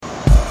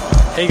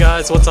Hey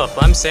guys, what's up?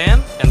 I'm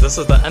Sam, and this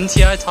is the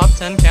MTI Top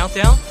 10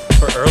 Countdown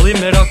for early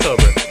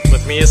mid-October.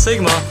 With me is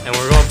Sigma, and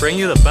we're going to bring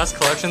you the best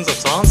collections of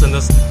songs in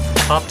this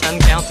Top 10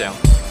 Countdown.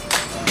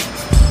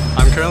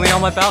 I'm currently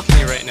on my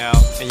balcony right now,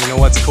 and you know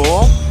what's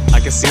cool? I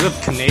can see the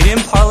Canadian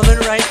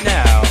Parliament right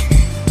now,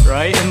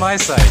 right in my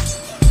sight.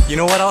 You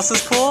know what else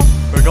is cool?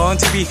 We're going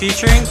to be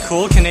featuring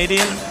cool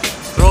Canadian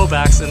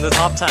throwbacks in the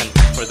Top 10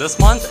 for this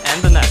month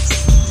and the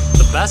next.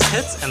 The best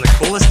hits and the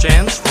coolest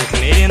jams from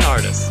Canadian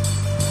artists.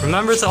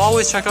 Remember to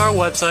always check our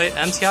website,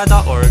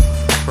 mti.org,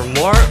 for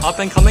more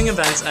up-and-coming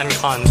events and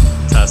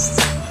contests.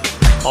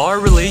 All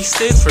our release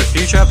dates for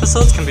future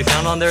episodes can be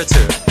found on there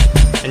too.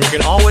 And you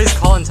can always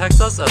call and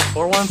text us at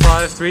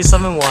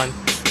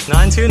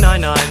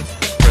 415-371-9299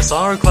 for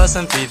song requests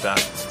and feedback.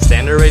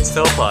 Standard rates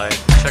still apply.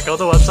 Check out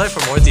the website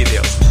for more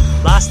details.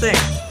 Last thing,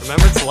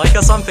 remember to like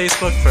us on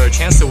Facebook for a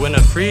chance to win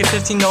a free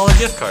 $15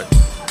 gift card.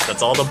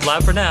 That's all the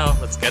blab for now.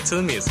 Let's get to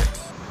the music.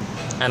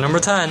 At number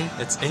 10,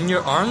 it's In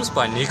Your Arms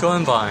by Nico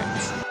and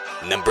Vines.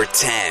 Number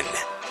 10.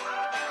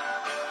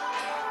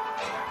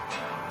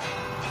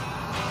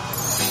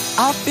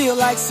 I feel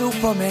like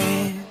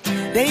Superman,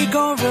 they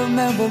gon'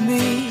 remember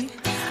me.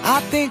 I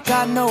think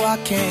I know I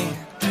can.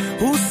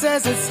 Who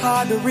says it's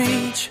hard to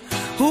reach?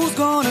 Who's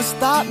gonna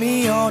stop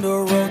me on the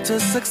road to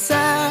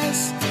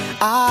success?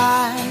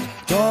 I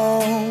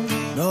don't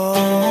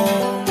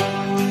know.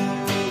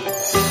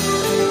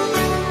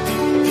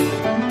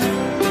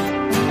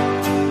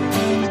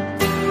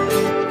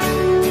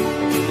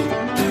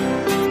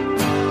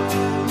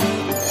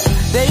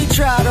 They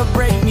try to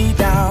break me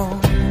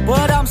down,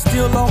 but I'm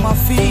still on my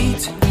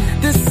feet.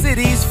 This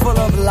city's full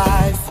of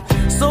life,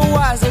 so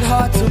why is it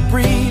hard to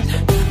breathe?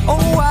 Oh,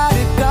 why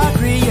did God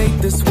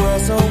create this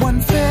world so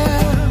unfair?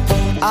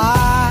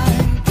 I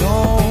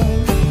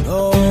don't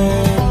know.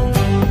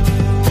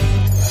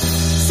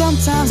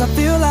 Sometimes I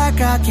feel like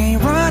I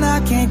can't run,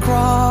 I can't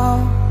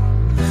crawl.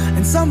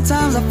 And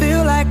sometimes I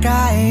feel like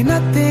I ain't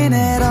nothing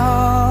at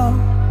all.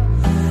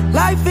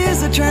 Life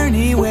is a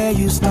journey where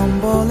you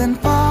stumble and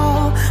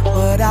fall,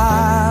 but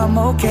I'm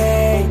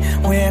okay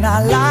when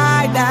I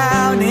lie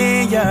down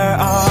in your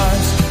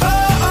arms. Oh,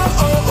 oh,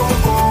 oh,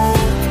 oh, oh.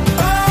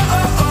 Oh,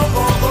 oh, oh,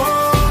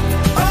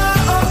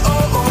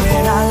 oh, oh.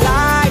 When I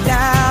lie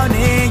down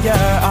in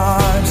your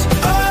arms.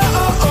 Oh,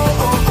 oh,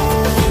 oh, oh,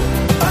 oh.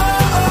 Oh,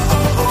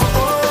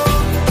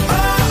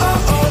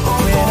 oh, oh,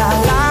 oh. When I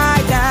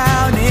lie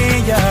down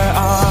in your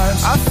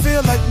arms. I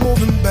feel like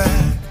moving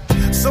back.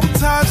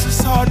 Sometimes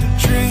it's hard to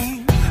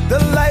dream. The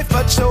life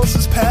I chose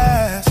is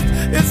past.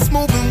 It's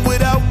moving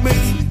without me.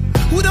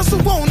 Who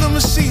doesn't want a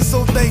machine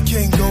so they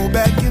can go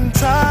back in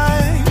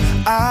time?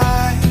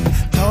 I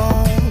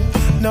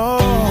don't know.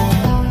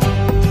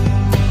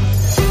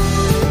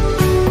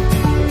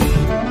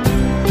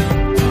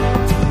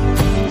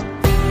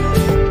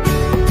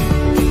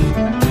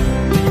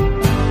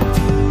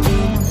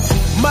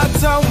 My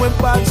time went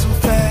by too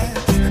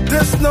fast.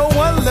 There's no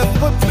one left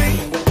but me.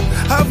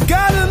 I've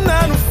got a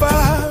 9 to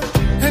 5.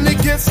 And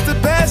it gets the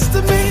best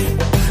of me.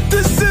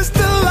 This is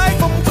the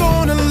life I'm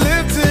gonna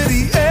live to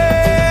the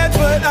edge.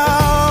 But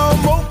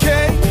I'm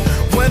okay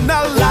when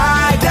I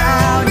lie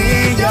down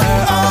in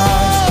your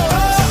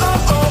arms.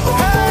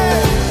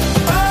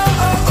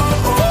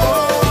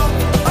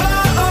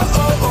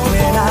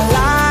 When I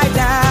lie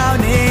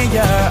down in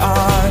your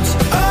arms.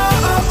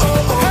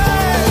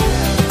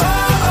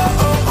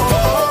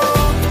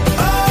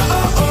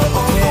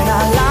 When I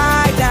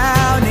lie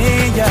down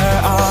in your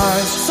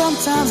arms.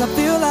 Sometimes I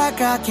feel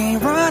like I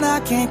can't run, I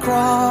can't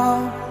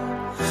crawl.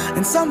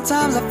 And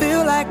sometimes I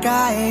feel like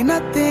I ain't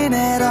nothing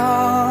at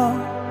all.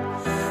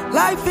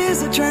 Life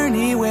is a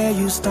journey where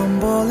you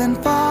stumble and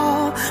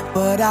fall,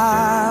 but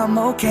I'm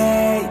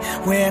okay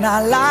when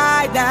I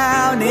lie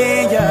down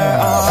in your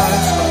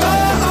arms.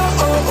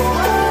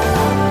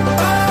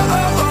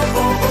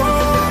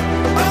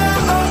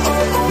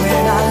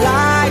 When I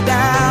lie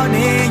down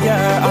in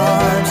your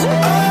arms.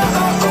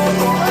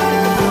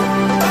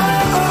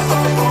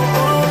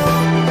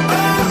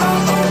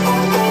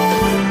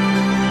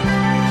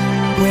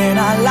 When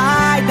I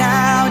lie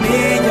down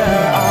in your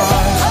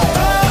arms.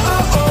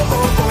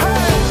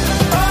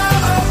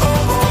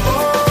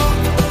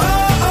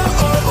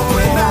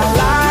 When I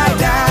lie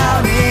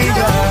down in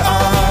your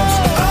arms.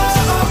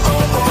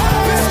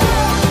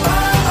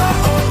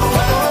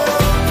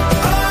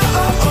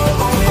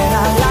 When I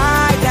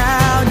lie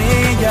down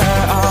in your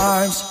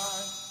arms.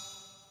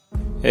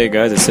 Hey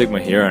guys, it's Sigma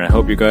here, and I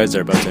hope you guys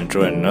are about to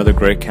enjoy another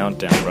great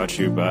countdown brought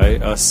to you by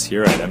us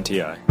here at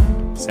MTI.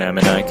 Sam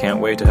and I can't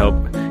wait to help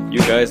you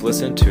guys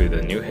listen to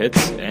the new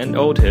hits and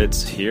old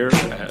hits here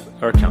at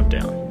our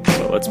countdown.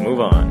 So let's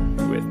move on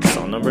with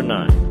song number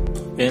 9.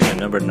 In at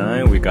number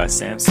 9, we got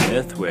Sam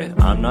Smith with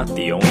I'm Not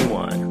the Only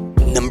One.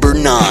 Number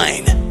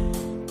 9.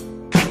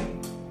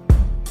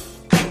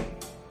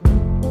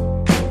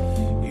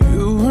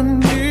 You and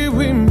me,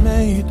 we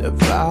made a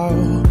vow.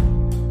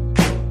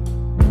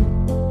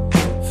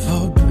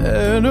 For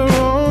better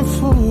or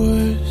for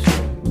worse.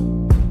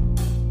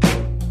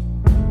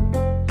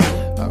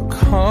 I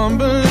can't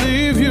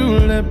believe you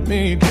let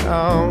me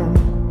down,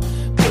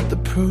 but the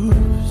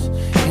proof's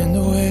in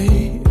the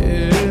way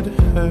it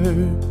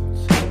hurts.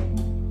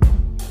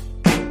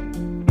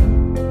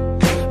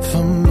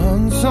 For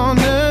months on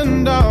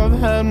end I've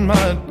had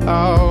my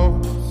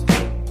doubts,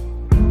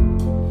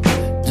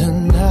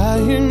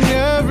 denying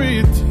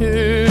every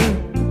tear.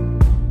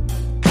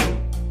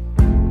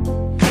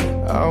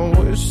 I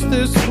wish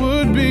this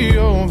would be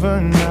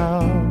over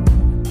now,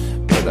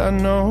 but I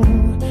know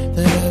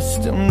that I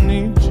still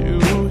need you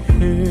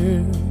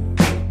here.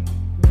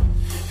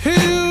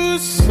 You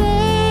say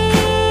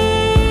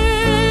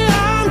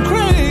I'm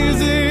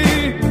crazy,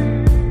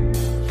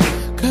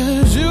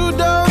 'cause you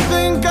don't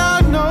think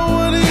I know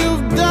what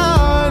you've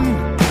done.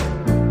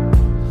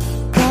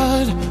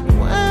 But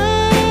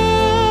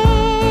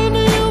when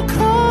you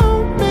call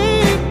me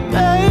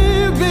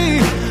baby,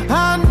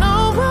 I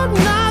know I'm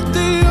not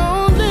the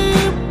only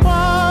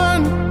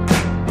one.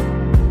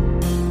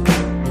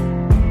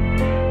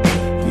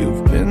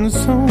 You've been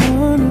so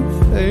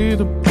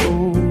unavailable.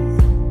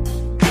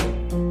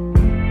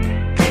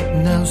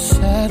 Now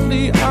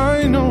sadly I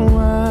know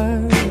why.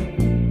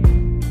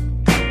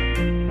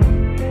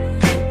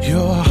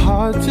 Your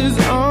heart is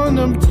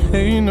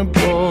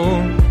unobtainable,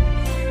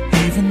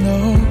 even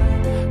though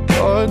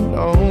God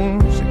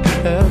knows you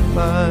kept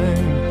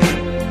mine.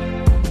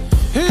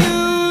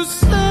 You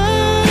say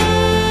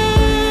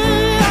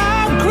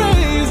I'm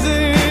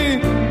crazy,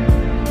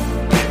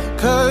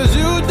 'cause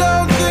you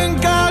don't think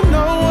I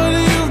know what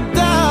you've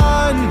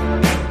done.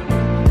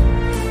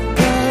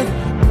 But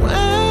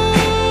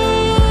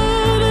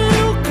when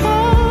you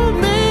call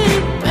me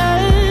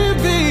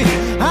baby,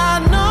 I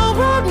know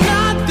I'm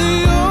not the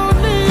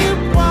only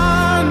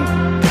one.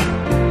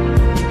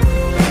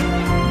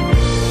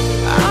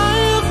 I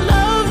have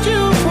loved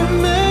you for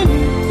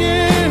many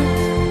years.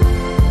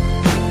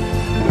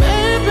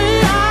 Maybe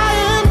I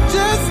am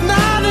just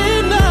not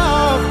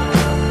enough.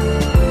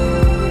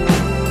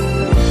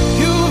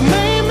 You've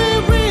made me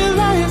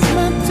realize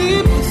my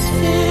deepest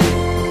fear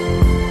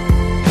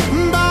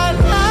by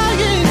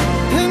lying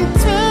and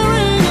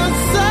tearing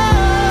us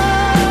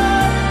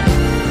up.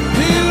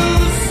 You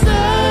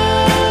say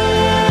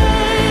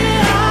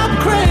I'm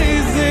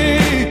crazy,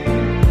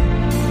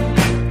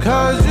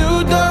 'cause you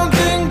don't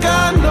think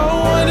I know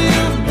what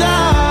you've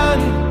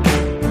done.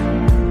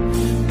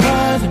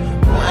 But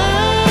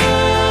when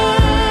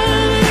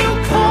you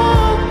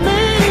call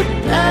me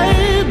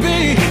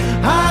baby,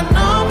 I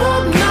know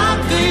I'm not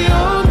the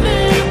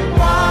only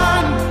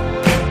one.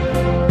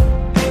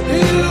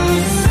 You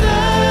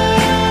say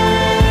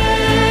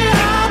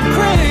I'm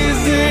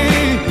crazy,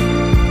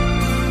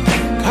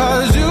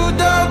 'cause you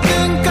don't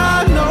think I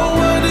know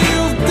what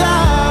you've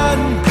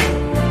done.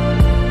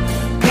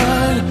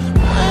 But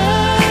when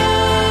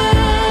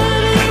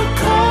you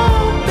call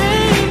me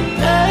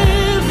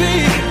baby,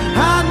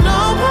 I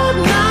know I'm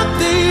not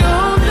the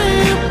only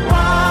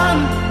one.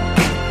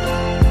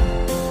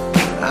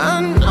 I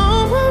know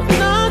I'm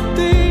not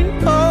the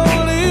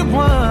only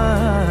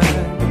one.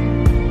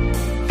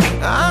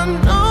 I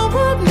know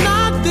I'm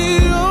not the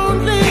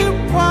only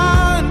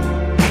one.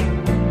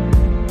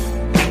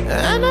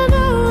 And I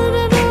know, and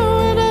I know,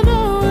 and I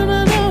know, and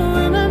I know,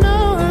 and I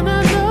know, and I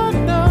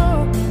know.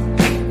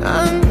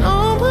 I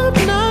know I'm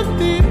not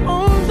the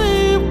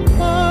only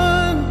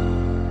one.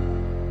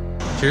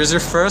 Here's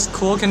your first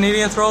cool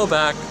Canadian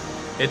throwback.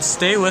 It's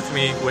Stay With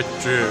Me with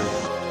Drew.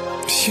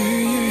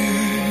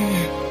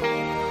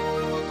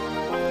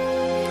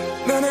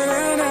 Na na na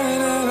na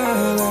na na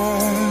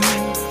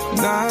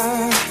la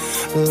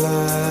la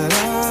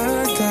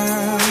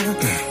da.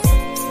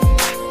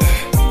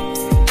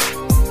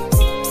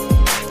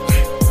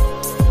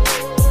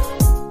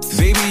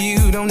 Baby,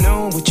 you don't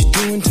know what you're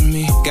doing to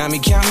me. Got me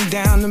counting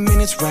down the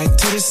minutes right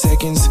to the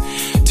seconds,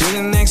 till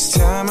the next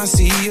time I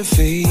see your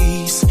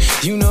face.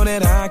 You know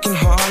that I can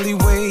hardly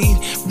wait.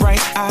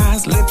 Bright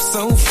eyes, lips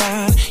so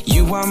fine.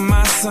 You are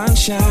my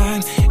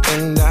sunshine,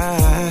 and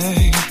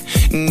I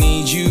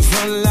need you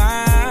for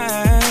life.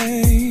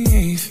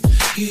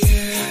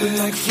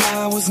 Yeah, like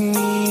flowers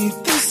need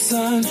the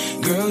sun.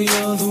 Girl,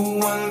 you're the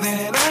one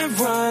that I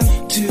run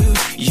to.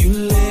 You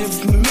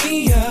lift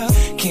me up,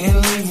 can't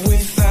live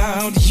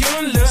without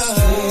your love.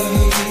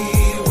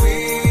 Stay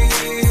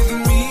with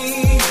me,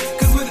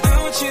 'cause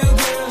without you,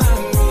 girl,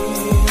 I'm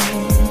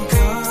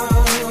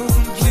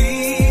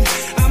incomplete.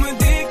 I'm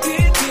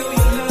addicted to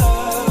your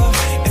love,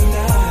 and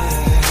I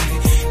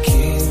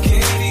can't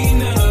get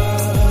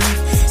enough.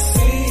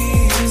 Stay,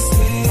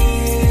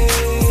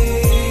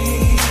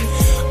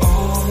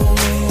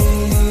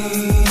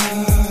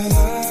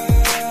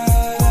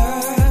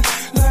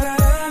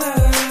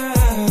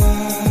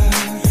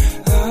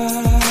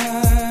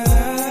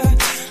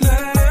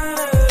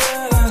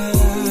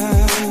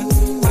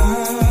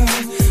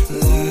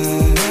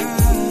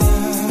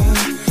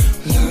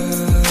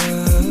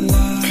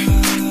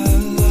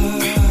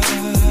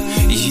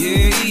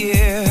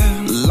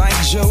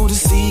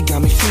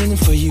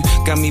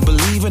 Got me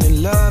believing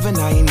in love and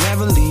I ain't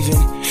never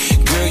leaving.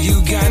 Girl,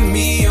 you got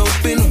me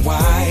open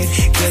wide.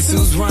 Guess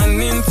who's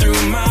running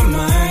through my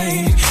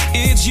mind?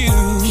 it's you.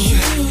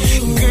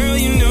 Girl,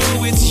 you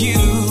know it's you.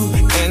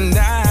 And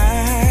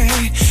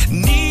I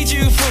need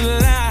you for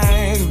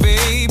life,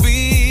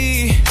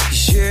 baby.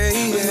 Yeah,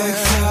 yeah. Like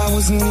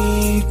flowers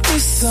need the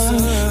sun.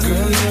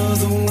 Girl, you're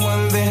the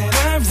one that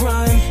I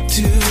run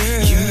to.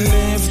 You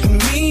lift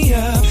me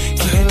up.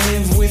 Can't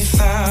live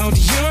without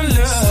your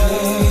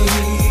love.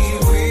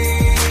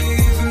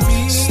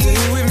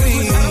 Stay with me.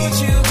 Without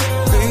you,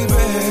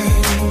 baby.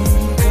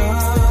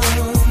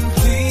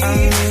 I'm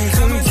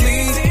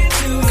incomplete,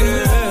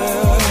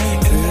 girl.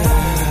 And I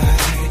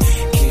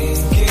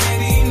can't get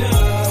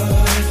enough.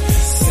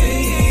 Say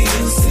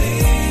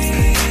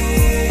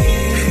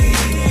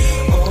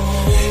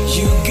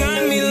you got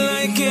me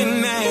like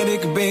an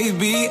addict,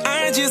 baby.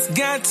 I just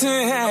got to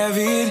have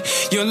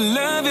it. Your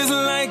love is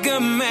like a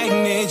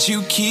magnet.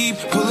 You keep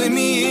pulling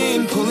me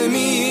in, pulling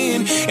me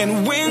in.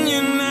 And when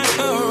you're not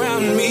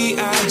around me,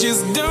 I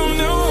just don't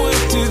know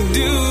what to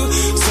do.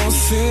 So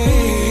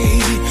say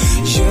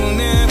you'll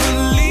never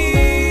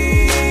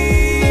leave.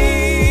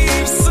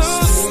 So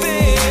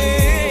stay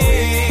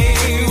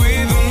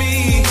with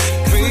me,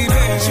 baby.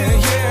 Yeah,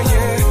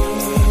 yeah.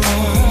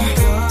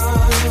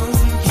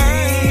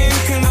 I'm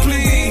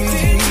incomplete.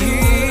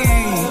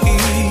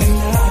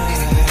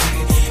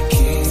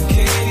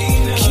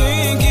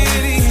 Can't get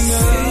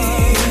enough.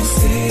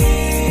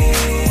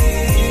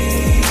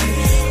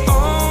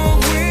 Always.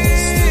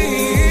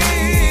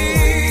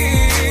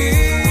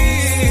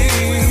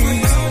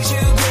 Without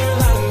you, girl,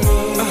 I'm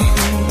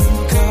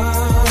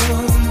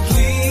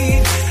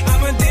incomplete.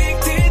 I'm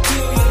addicted to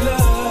your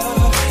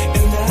love,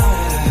 and I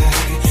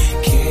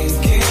can't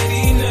get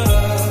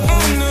enough.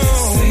 Oh no,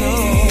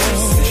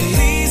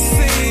 please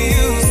say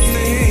you'll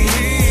stay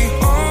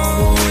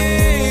always.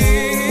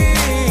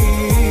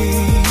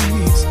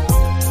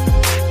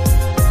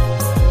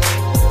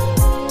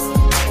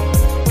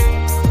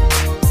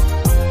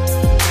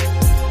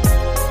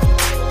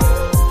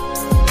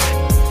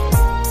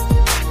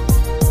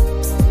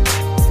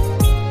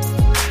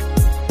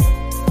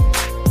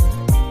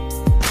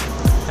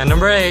 And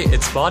number 8,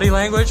 it's Body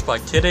Language by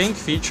Kid Ink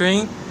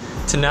featuring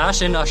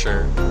Tinashe and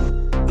Usher.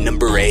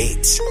 Number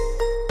 8.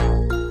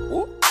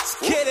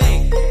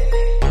 Kidding.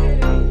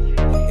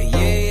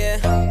 Yeah.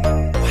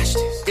 Watch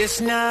this. It's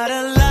not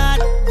a lot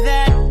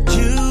that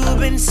you've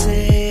been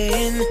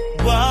saying,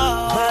 whoa,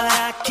 but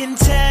I can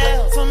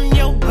tell from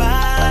your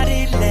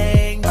body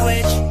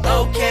language.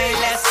 Okay,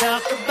 let's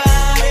talk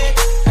about it.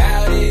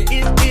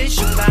 It's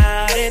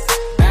about it.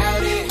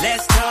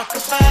 Let's talk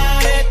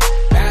about it.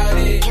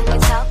 Can we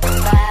talk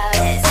about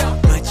it?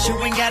 But you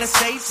ain't gotta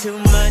say too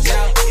much.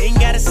 Ain't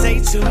gotta say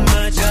too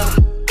much.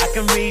 I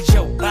can read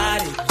your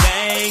body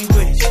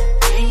language.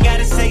 Ain't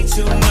gotta say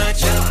too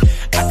much.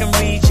 I can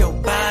read your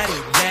body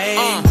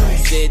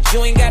language. Said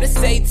you ain't gotta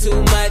say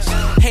too much.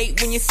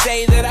 Hate when you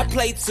say that I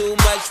play too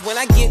much. When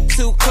I get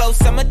too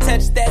close, I'ma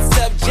touch that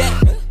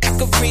subject. I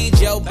can read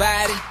your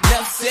body,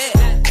 enough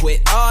said.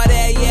 Quit all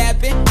that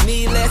yapping,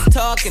 need less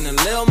talking, a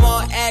little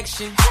more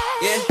action.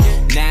 Yeah,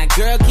 now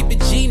girl, keep it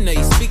G, know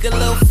you speak a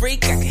little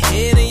freak, I can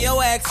hear it in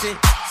your accent.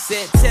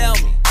 Said, tell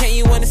me, can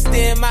you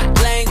understand my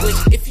language?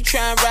 If you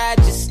try and ride,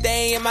 just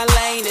stay in my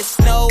lane. There's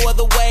no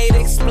other way to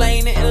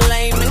explain it in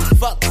layman.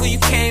 Fuck who you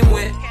came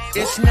with.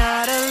 It's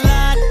not a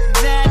lot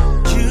that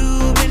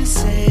you've been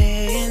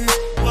saying,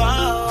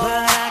 whoa,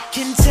 but I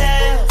can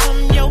tell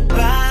from your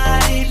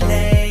body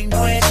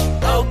language.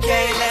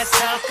 Okay, let's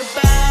talk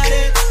about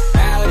it.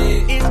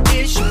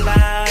 It's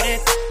about it.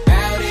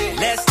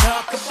 Let's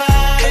talk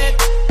about it.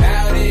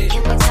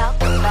 Can we talk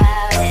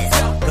about it?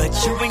 But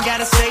you ain't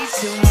gotta say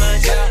too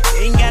much.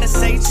 Ain't gotta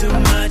say too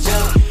much.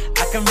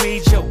 I can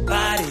read your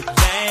body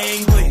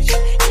language.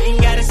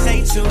 Ain't gotta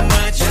say too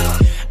much.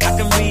 I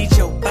can read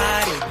your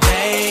body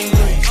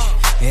language.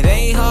 It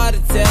ain't hard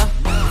to tell.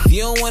 If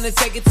you don't wanna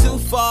take it too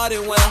far,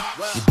 then well,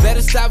 you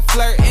better stop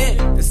flirting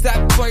and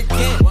stop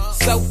twerking.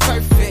 So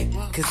perfect,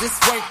 cause it's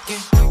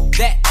working.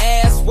 That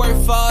ass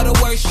worth all the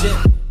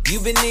worship. You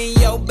been in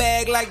your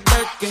bag like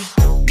Birkin.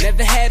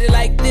 Never had it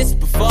like this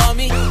before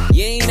me.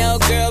 You ain't no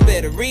girl,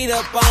 better read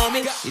up on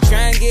me. You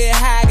tryna get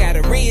high,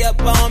 gotta re-up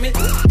on me.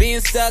 Being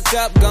stuck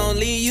up, gon'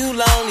 leave you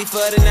lonely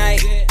for the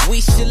night.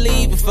 We should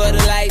leave before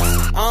the lights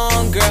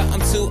on, girl,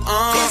 I'm too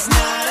on. It's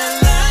not a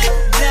lot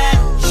that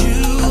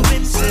you've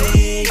been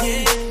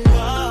saying,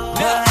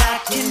 but I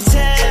can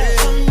tell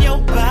from your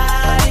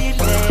body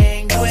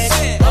language.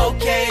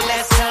 Okay,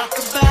 let's talk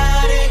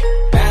about it.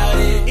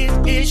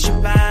 It's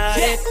about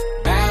it.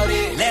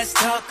 Let's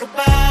talk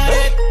about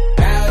it.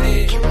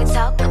 Can we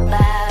talk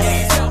about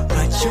it?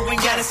 But you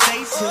ain't gotta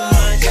say too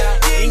much.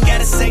 Ain't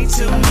gotta say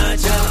too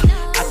much.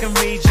 I can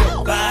read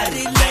your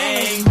body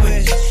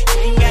language.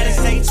 Ain't gotta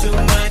say too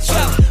much.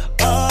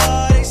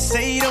 Oh, they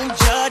say don't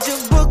judge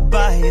a book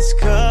by its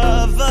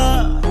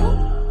cover.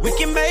 We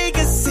can make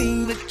a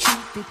scene, but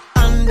keep it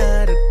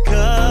under the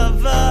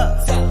cover.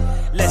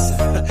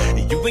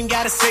 Listen, you ain't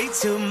gotta say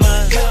too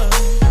much.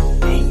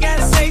 Ain't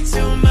gotta say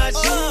too much.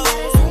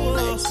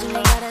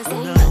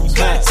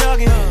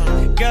 Talking,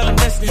 girl, I'm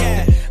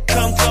listening.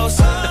 Come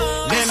closer,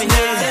 let me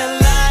hear you. A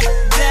lot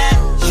that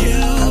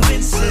you've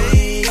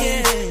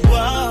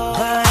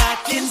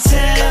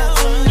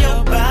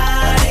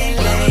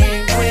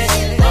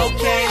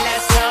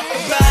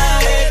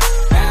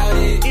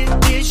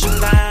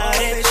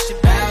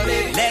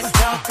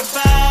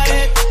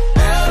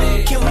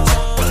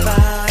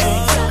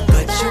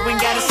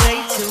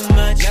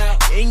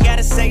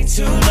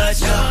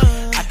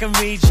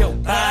read your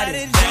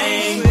body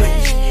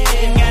language.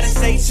 Ain't gotta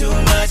say too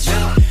much.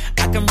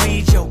 I can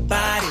read your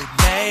body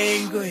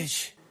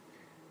language.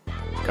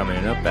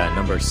 Coming up at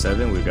number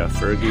 7, we've got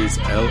Fergie's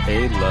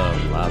L.A.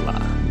 Love, La La.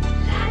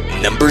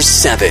 Number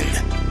 7.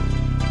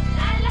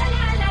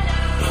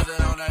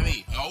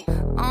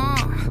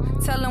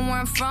 Tell them where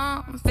I'm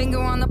from. Finger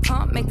on the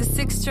pump, make the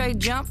 6 straight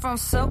jump from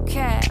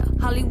SoCal.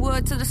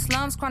 Hollywood to the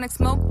slums, chronic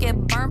smoke, get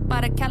burnt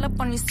by the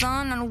California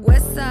sun on the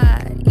west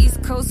side.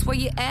 East Coast, where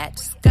you at?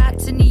 Just got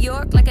to New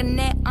York like a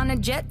net on a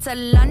jet to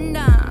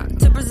London.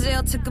 To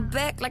Brazil, to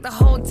Quebec, like the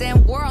whole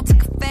damn world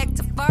took effect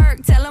to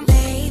Ferg. Tell them,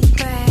 lay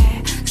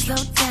back, slow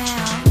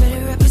down.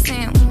 Better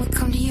represent when we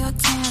come to your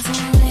town.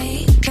 Say,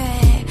 lay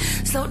back,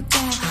 slow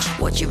down.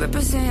 What you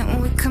represent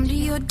when we come to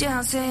your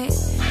down, say.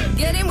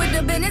 Get in with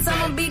the business,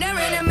 I'ma be there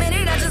in a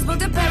minute. I just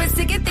booked a Paris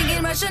ticket,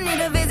 thinking Russia need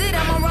a visit.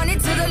 I'ma run it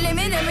to the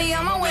limit, and me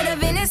on my way to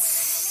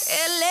Venice.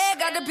 LA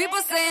got the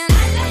people saying,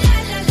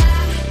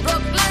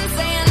 Brooklyn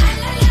saying,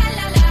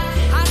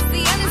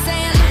 Hacienda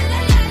saying,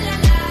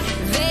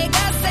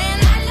 Vegas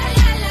saying,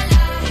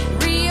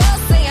 Rio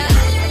saying,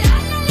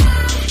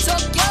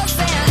 Tokyo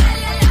saying,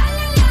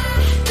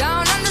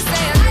 Down Under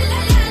saying,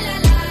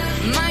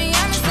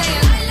 Miami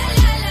saying,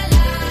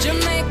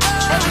 Jamaica.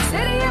 Every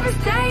city, every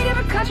state,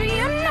 every country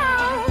you know.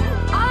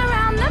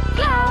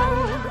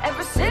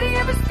 Every city,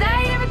 every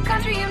state, every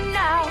country you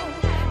know.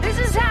 This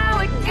is how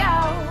it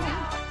goes.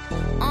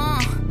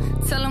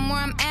 Tell them where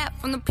I'm at,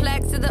 from the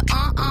plaques to the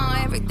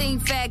everything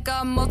fat,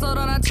 got muzzled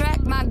on a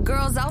track. My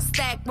girls all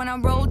stacked. When I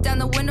roll down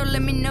the window,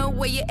 let me know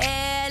where you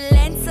at.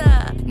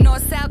 Atlanta,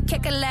 North, South,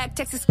 Kekalak,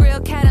 Texas Grill,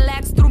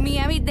 Cadillacs, through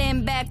Miami,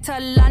 then back to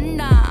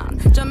London,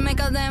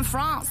 Jamaica, then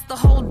France. The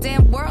whole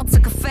damn world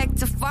took effect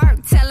to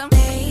Ferg. Tell them,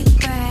 lay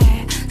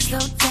back, slow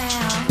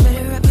down.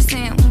 Better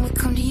represent when we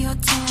come to your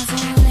town. So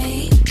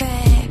lay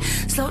back,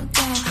 slow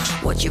down.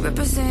 What you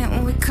represent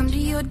when we come to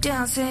your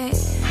down, say.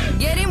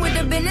 Get in with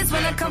the business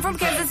when I come from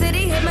Kansas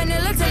City. Hit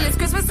Manila till it's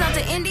Christmas, out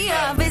to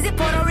India. Visit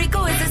Puerto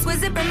Rico, is this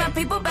visit? Bring my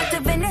people back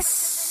to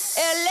Venice.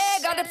 LA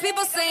got the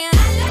people saying,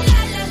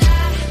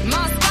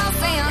 Moscow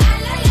saying,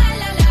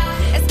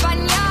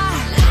 España,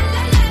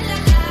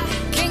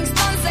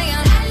 Kingston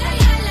saying,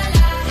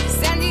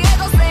 San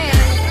Diego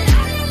saying,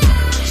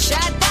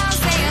 Shutdown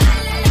saying,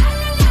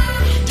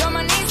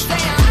 Germany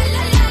saying,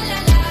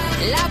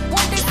 La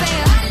Puente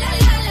saying,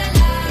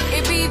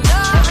 Ibiza.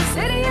 Every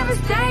city, every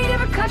state,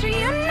 every country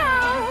you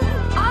know.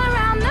 All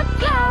around the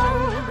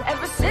globe.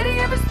 Every city,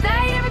 every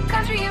state, every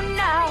country you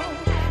know.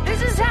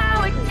 This is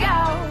how it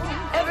goes.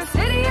 Every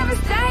city, every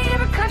state,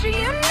 every country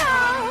you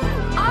know.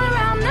 All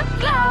around the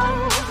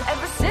globe.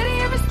 Every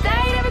city, every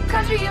state, every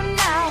country you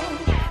know.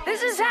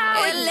 This is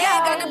how it goes.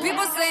 Got the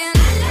people saying,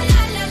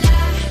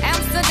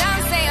 Amsterdam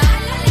saying,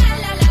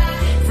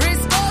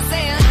 Frisco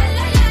saying,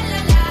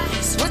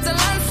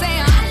 Switzerland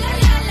saying,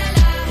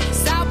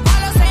 Sao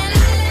Paulo saying,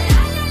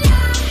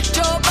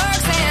 Joburg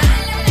saying,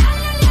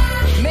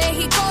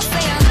 Mexico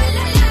saying,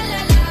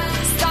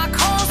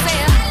 Stockholm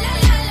saying,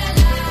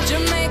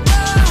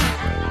 Jamaica.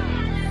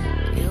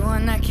 You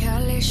want that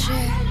Cali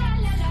shit?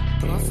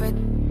 Profit,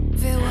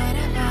 feel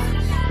whatever.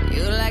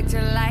 You like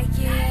to like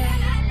it.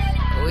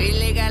 We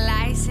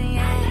legalize it.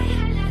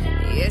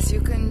 Yes,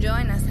 you can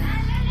join us.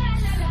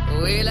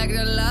 We like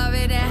to love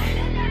it.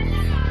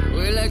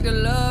 We like to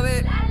love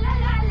it.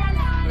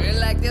 We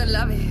like to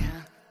love it.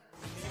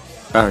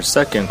 Our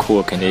second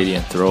cool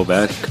Canadian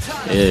throwback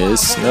is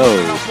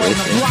Snow with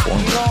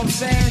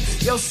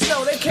Informer. Yo,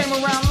 Snow, they came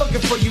around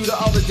looking for you the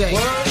other day.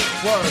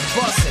 Word,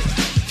 bust it.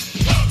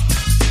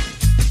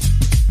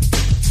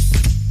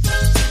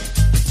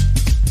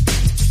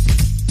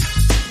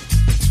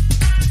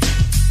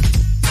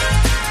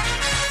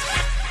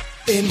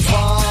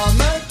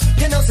 Informer,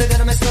 you know, say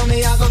that I'm a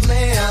snowman, I go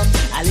blam.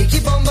 I like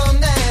you bum bum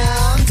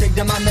down. Take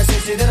the man that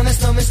say that I'm a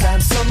snowman, slam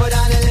somewhere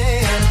down the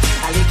lane.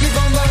 I like you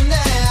bum bum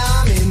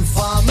down.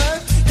 Informer,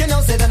 you know,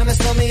 say that I'm a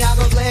snowman, I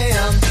go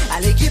blam.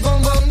 I like you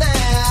bum bum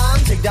down.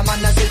 Take the man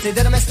that say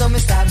that I'm a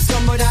snowman, slam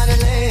somewhere down the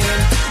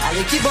lane. I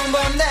like you bum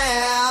bum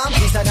down.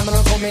 These are them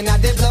gonna come in and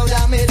they blow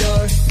down my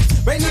door.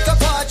 Rain it up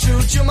all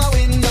through my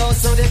window,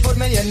 so they put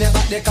me in the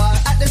back the car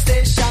at the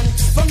station.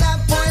 From that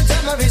point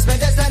on, I reach my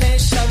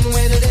destination.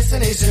 Where the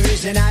destination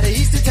region out of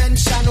east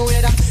detention.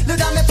 Where I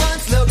look down my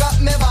pants, look up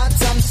my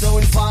bottom.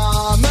 So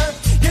Informer,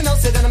 you know,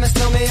 say that I'm a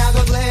snowman, I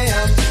go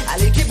glam. I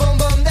like it boom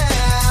boom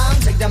down.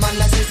 Take the man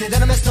that say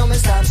that I'm a snowman,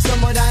 stop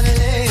somewhere down the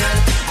lane.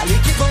 I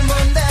like it boom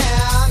boom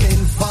down.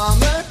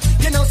 Informer,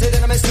 you know, say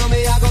that I'm a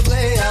snowman, I go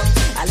glam.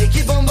 I like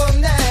it boom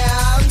boom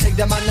down. Take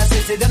the man that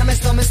say that I'm a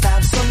snowman, stop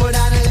somewhere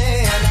down the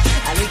lane.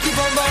 I like it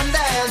boom boom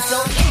down. So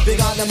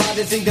big on them all,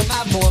 they think them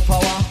have more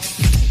power.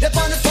 They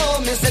on the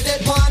phone, me say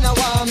they wanna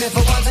war me.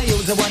 For once I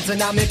use it once and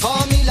now me call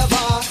me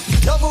lover.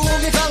 Love who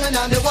me calling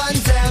on the one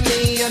tell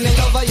me. And me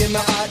lover in my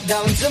heart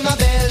down to my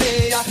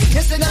belly.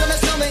 Yes, and now me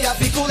slow me, I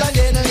feel cool and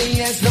deadly.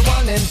 Yes, the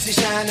one MC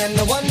Shine and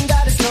the one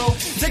that is slow.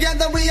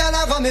 Together we all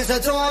have a Mr.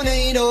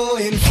 Tornado.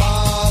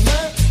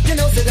 Informer, you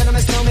know, say that I'm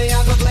a snowman,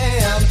 I go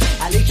glam.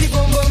 I like it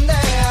boom boom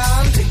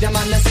down. Take the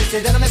man that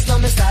say that I'm a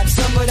snowman, start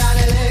somewhere down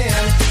the lane.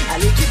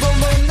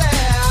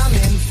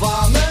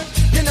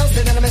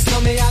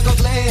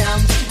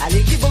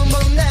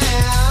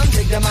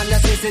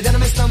 say that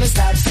I'm a stomach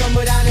start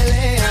somewhere down the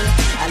lane.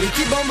 I like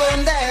it boom boom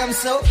damn,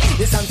 so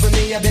listen for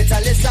me, you better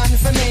listen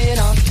for me, you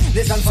know.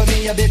 Listen for me,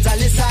 you better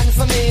listen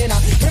for me, you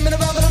know. Bring me the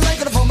rubber, the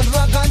microphone, the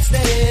rock on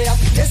steady.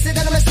 You say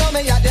that I'm a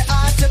stomach, yeah, the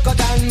art to cut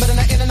down, but I'm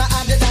not in and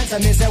out the dance,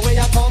 and me say where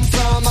you come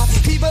from.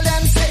 People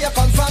them say you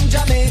come from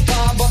Jamaica,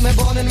 but me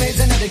born and raised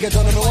in the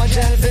ghetto, no one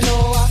tell for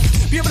no.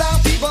 Pure brown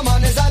people,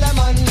 man, is all a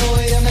man know.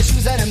 Yeah, my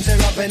shoes and them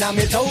tear up and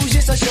my toes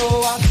just a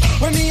show.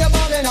 When me a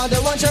ballin', all the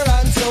ones you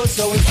run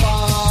so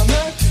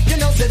informer. You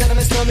know, say that I'm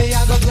a slummy,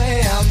 I go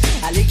blam.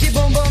 I lick it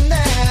boom boom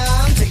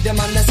down. Take the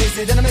man that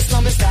say that I'm a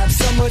slummy, stop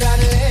somewhere down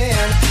the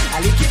lane. I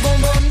lick it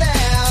boom boom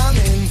down.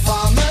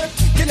 Informer.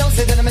 You know,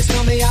 say that I'm a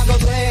slummy, I go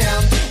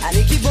blam. I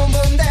lick it boom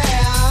boom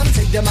down.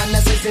 Take the man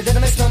that say that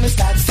I'm a slummy,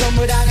 stop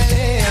somewhere down the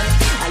lane.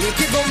 I lick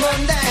it boom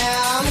boom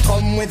down.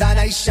 Come with a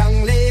nice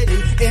young lady,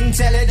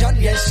 intelligent,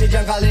 yes, she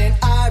juggling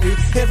Ari.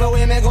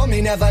 Everywhere me go,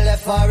 me never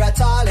left for a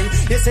tally.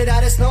 You say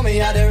that it's no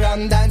me, I the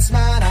rum dance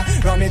man.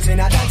 Rum it in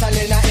a dance,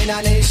 in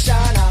a nation.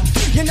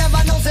 You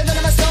never know, say that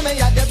I'm a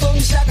stomach, I the boom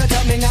shaka.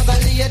 Tell me never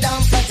lay you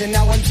down flat, and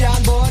now one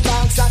can't board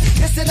box.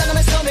 You say that I'm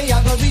a stomach,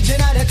 I go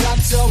reaching at the clock,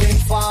 so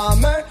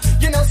informer.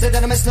 You know, say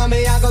that I'm a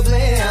stomach, I go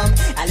blame.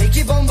 I lick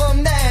it boom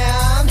boom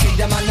down. Take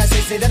the man that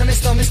say that I'm a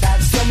stomach,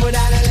 start somewhere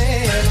down the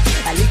lane.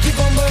 I lick it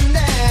boom boom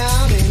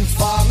down.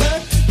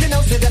 Informer. You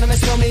know, say that I'm a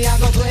stomach, I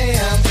go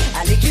blame.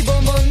 I lick it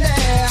boom boom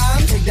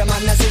down. Take the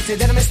man that say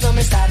that I'm a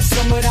stomach, start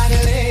somewhere down the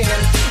lane.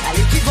 I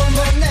lick it boom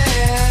boom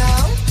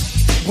down.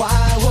 Why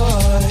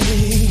would?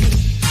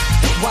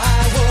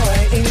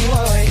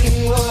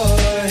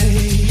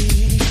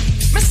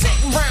 Me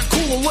sitting round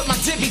coolin' with my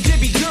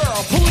dibby girl.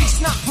 Police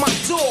knock my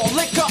door,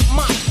 lick up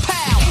my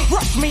pal.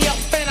 Rough me up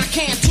and I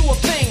can't do a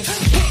thing.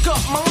 Pick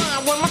up my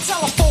line when my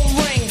telephone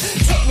ring.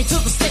 Take me to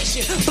the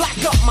station, black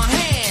up my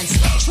hands.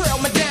 Trail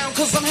me down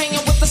cause I'm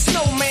hanging with the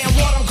snowman.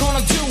 What I'm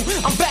gonna do,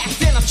 I'm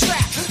backed in a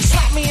trap.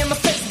 Slap me in the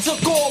face and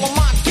took all of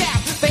my gap.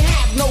 They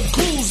have no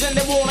clues and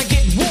they wanna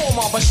get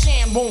warmer, but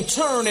Shan won't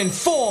turn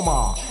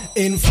informer.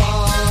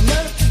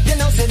 Informer. You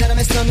know, say that I'm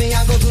a slummy,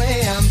 I go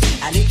blam.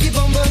 I lick it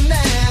boom boom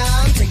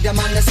down. Take the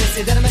man that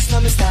say that I'm a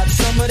slummy, stop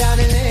somewhere down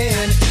the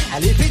lane. I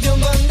lick it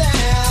boom boom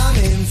down.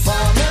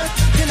 Informer.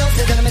 You know,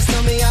 say that I'm a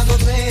slummy, I go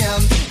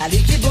blam. I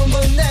lick it boom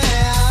boom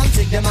down.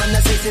 Take the man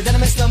that say that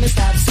I'm a slummy,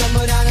 stop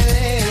somewhere down the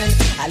lane.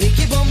 I lick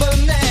it boom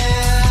boom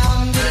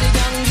down.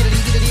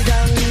 Giddly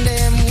down,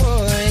 damn boy.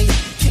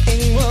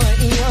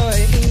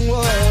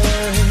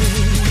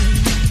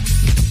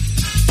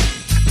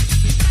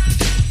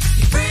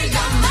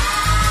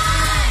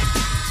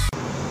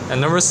 And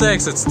number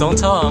 6, it's Don't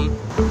Tell 'Em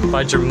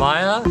by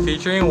Jeremiah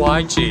featuring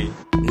YG.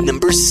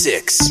 Number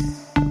 6.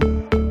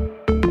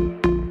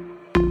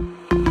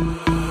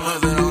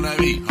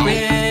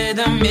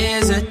 Rhythm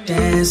is a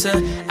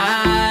dancer,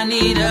 I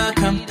need a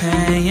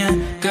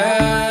companion.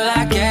 Girl,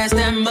 I guess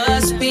that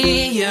must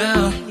be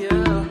you.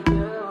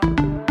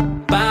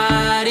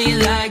 Body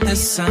like the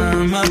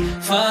summer,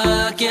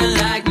 fucking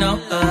like no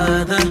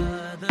other.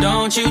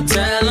 Don't you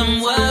tell them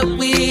what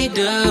we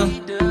do.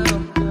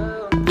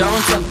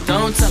 Don't tell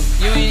them,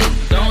 you ain't need,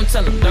 don't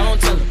tell them,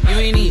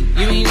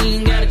 you ain't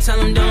need, gotta tell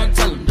them, don't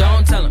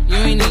tell them, you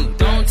ain't need,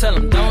 don't tell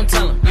them,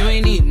 you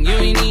ain't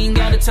need,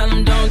 gotta tell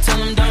them, don't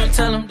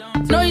tell them.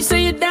 Know you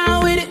say you're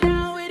down with it,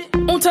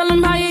 won't tell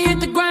them how you hit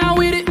the ground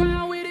with it.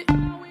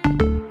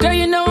 Girl,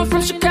 you know I'm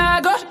from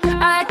Chicago,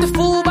 I act a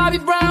fool, Bobby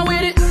Brown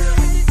with it.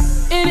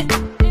 In it,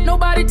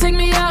 nobody take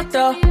me out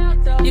though,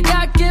 you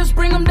got gifts,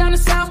 bring them down to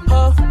South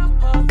Pole.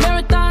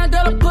 Marathon,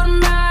 girl, I put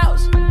them out,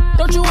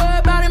 don't you worry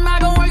about it, I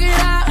gon' work it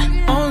out.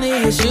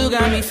 You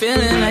got me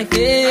feeling like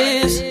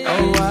this.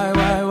 Oh, why?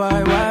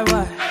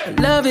 I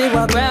love it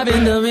while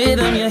grabbing the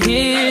rhythm, your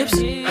hips.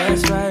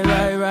 That's right.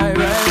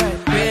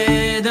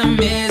 Rhythm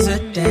is a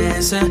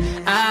dancer,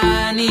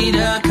 I need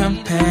a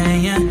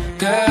companion.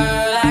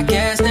 Girl, I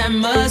guess that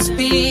must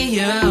be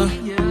you.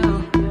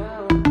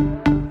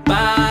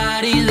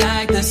 Body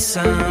like the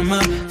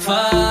summer,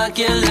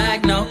 fucking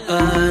like no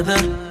other.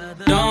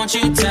 Don't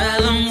you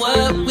tell them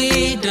what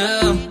we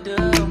do.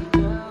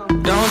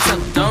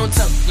 Don't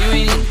tell them, you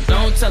ain't need,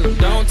 don't tell them,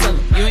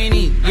 you ain't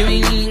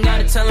need,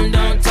 gotta tell them,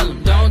 don't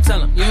tell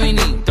them, you ain't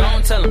need,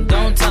 don't tell them,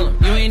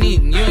 you ain't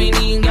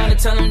need, gotta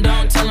tell them,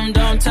 don't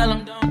tell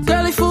them.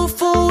 Girlie fool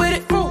with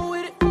it,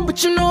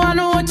 but you know I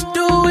know what to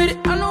do with it.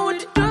 I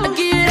give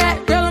you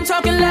that, girl, I'm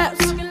talking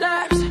laps.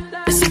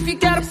 Let's see if you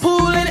got a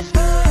pool in it.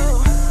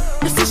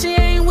 Let's see she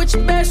ain't with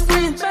your best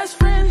friend,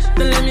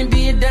 then let me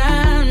be a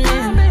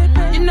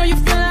diamond. You know you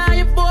feel how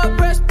your boy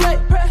press play,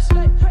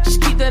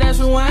 just keep that ass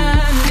rewinding.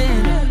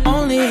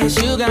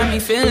 You got me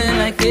feeling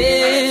like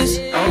this.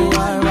 Oh,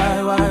 why?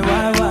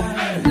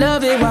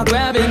 Love it while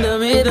grabbing the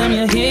rhythm,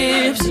 your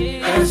hips.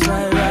 That's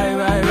right.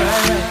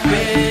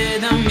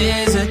 Rhythm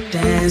is a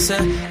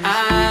dancer,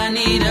 I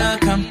need a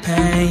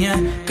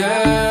companion.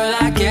 Girl,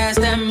 I guess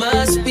that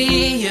must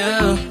be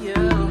you.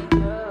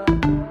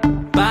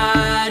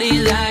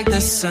 Body like the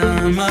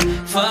summer,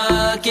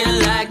 fucking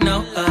like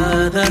no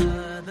other.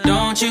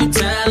 Don't you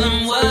tell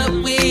them what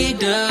we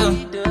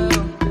do.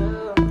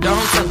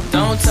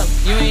 Don't tell them,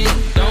 you ain't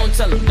need, don't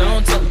tell them,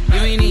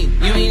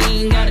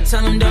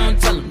 tell him, don't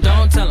tell him,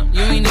 don't tell him.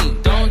 You ain't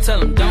eating, don't tell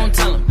him, don't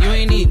tell him. You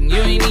ain't eating, you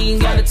ain't eating.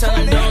 Gotta tell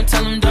him, don't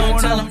tell him, don't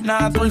tell him.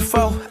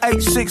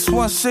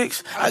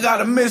 934-8616. I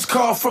got a missed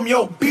call from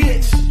your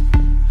bitch.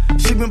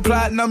 She been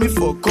plotting on me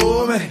for a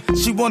cool minute.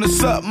 She wanna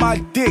suck my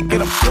dick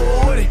and I'm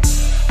cool with it.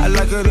 I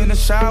like her in the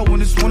shower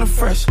when it's winter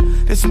fresh.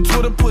 There's some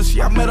Twitter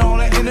pussy, I met her on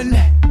the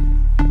internet.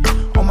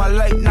 On my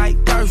late night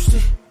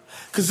thirsty.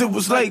 Cause it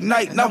was late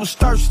night and I was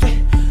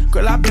thirsty.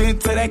 Girl, I been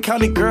to that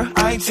county, girl,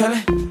 I ain't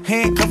tellin'.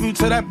 Handcuff you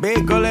to that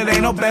bed, girl, it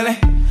ain't no belly.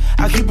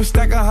 I keep a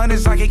stack of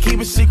hundreds, I can keep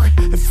it secret.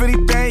 If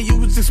anything, you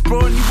was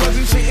exploring, you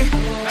wasn't cheating.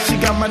 She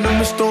got my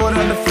number stored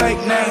under fake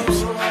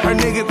names. Her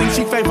nigga think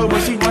she faithful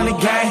when she run the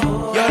game.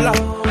 YOLO,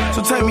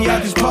 so take me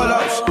out these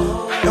polos.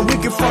 And we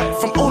can fuck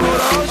from Uno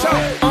to Ocho.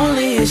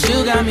 Only is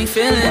you got me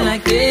feeling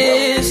like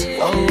this.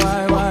 Oh,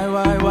 why?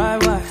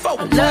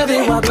 I love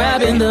it while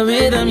grabbing the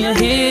rhythm, your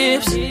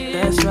hips.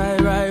 That's right.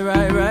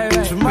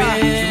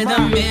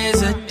 Rhythm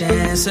is a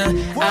dancer.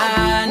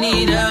 I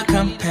need a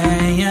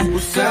companion.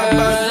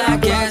 Girl, I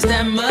guess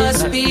that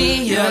must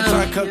be you.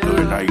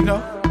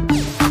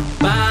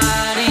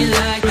 Body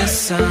like the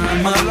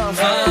summer,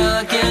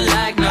 fucking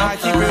like no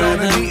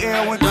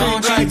other.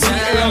 Don't you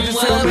tell them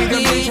what we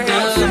do.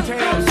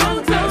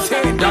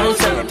 Don't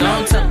tell them,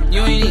 don't tell them.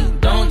 You ain't eating,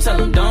 don't tell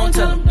them, don't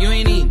tell them. You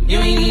ain't eating, you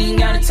ain't eating.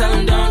 Gotta tell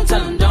them, don't tell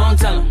them, don't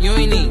tell them. You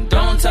ain't eating,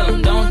 don't tell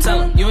them, don't tell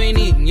them. You ain't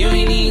eating, you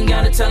ain't eating.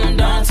 Gotta tell them,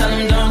 don't tell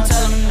them, don't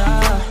tell them.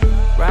 Nah.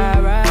 Right.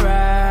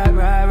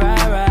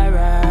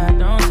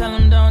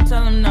 Don't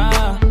tell them,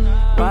 nah.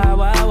 Why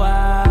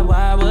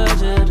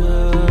would you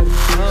do it?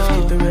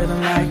 Keep the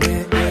rhythm like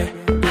that, yeah.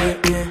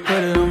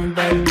 Put it on me,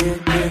 baby,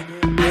 yeah.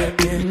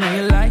 You know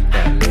you like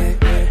that,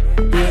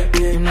 yeah.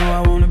 You know I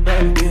want it,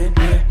 baby, yeah.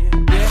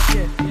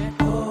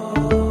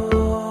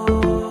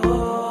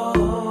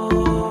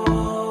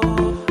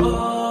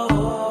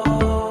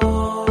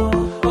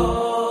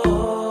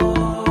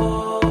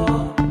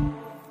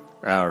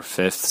 Our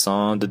fifth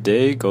song of the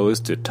day goes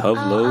to Tub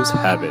Low's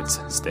Habits.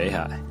 Stay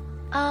high.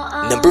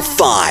 Number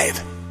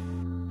 5.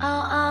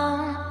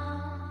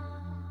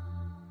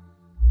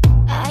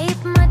 I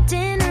eat my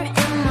dinner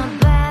in my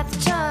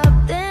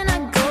bathtub, then I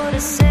go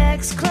to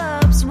sex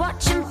clubs,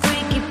 watching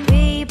freaky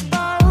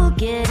people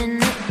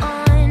getting it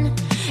on.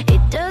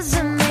 It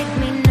doesn't make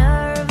me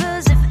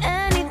nervous, if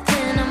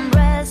anything I'm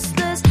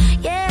restless.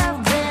 Yeah,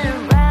 I've been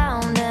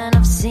around and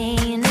I've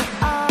seen it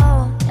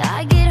all.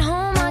 I get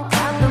home, I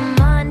got the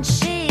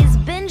munchies,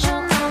 binge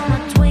on all my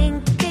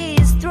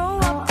Twinkies, throw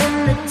up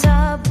in the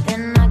tub,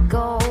 then I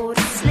go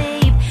to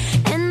sleep.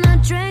 And I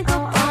drink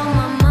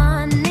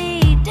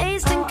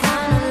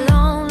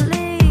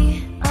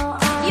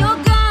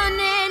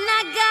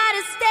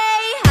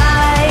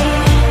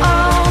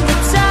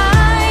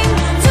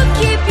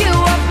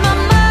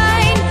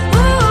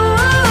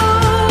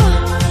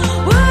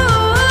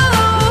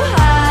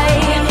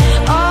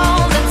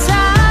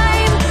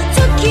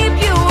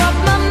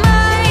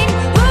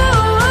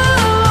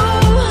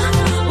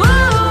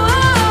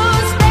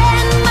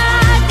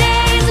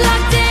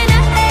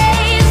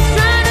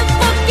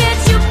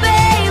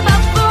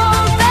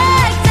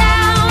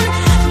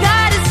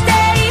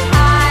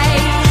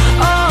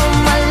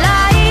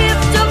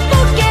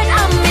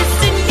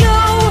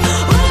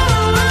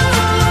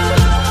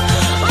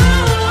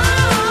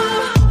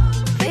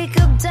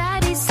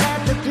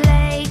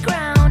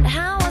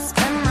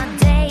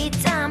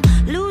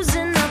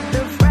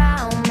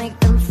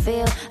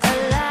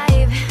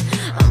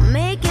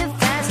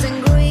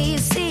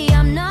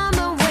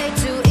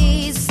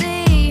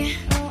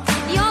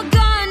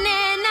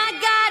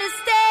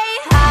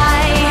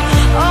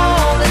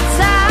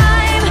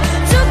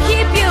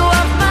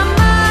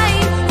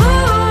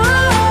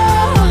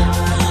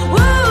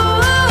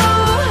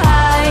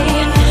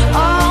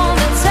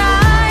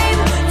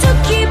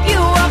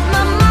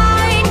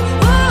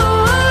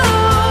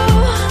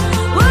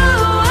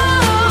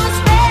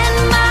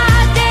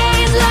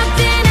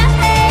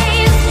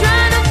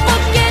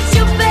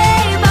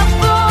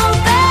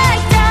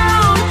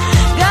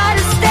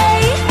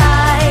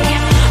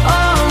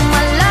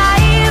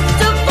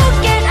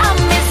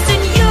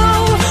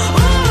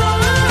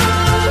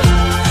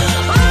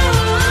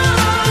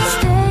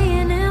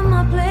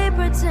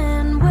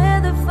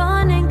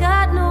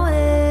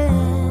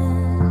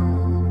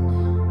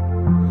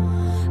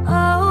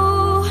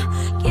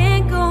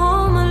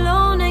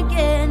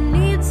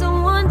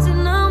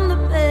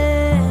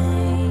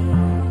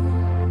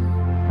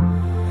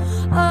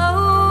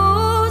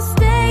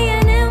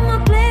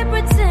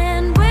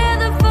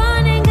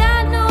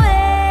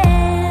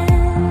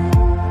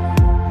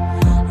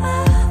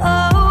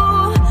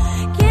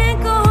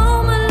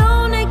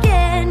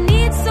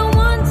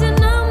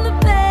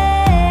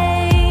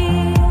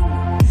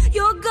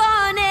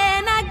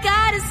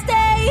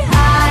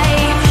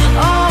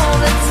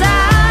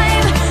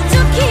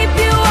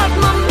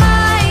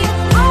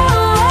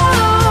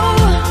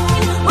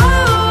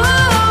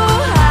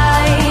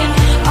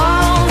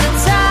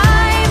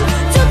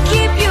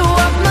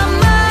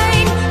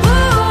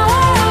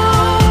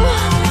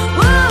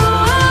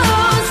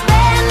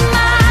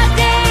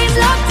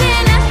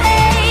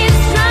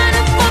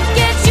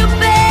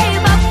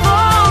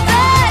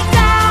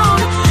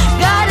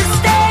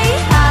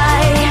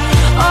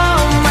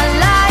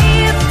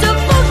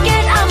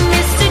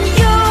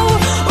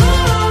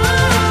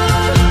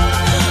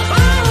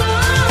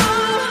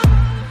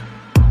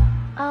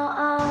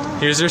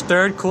Here's your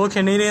third cool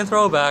Canadian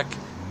throwback.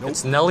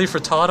 It's Nelly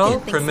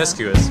Furtado,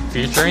 Promiscuous,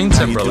 featuring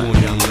Timberland.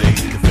 How you doing, young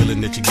lady? The feeling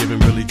that you're giving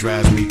really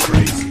drives me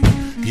crazy.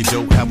 You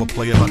don't have a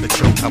play about the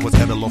choke. I was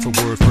at a loss for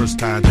words first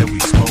time that we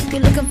spoke. You're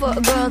looking for a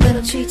girl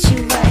that'll treat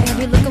you right.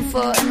 You're looking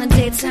for in the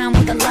daytime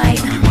with a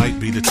light. You might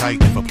be the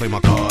type if I play my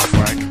cards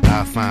right.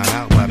 I'll find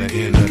out by the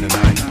end of the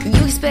night.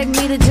 You expect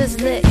me to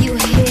just let you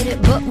hit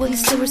it, but will you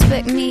still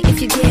respect me if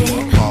you get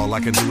it? All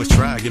I can do is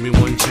try, give me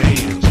one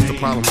chance. What's the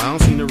problem? I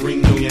don't see the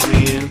ring on your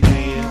hand.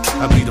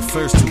 I'll be the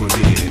first to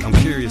admit. I'm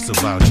curious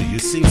about you. You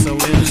seem so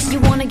innocent.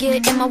 You wanna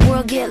get in my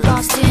world, get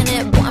lost in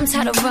it. Boy, I'm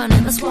tired of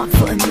running. Let's walk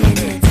for a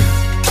minute.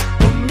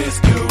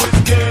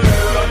 Promiscuous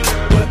girl,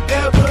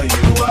 whatever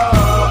you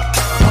are,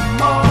 I'm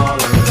all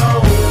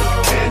alone,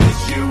 and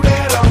it's you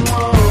that I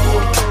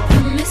want.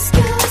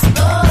 Promiscuous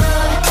boy,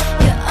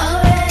 you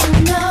already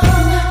know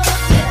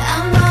that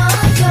I'm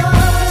all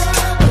yours.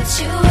 What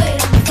you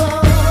waiting for?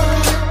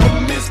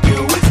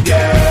 Promiscuous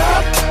girl,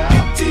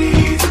 you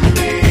teasing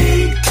me.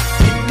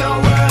 You know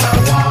what I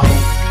want,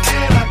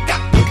 and I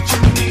got what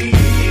you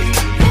need.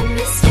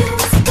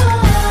 Promiscuous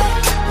boy,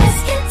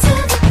 let's get to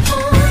the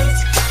point,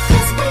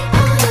 'cause we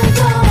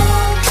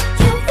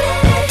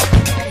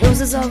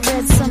roses are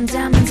red, some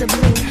diamonds are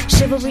blue.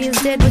 Chivalry is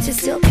dead, but you're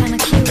still kinda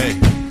cute. Hey,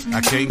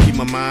 I can't keep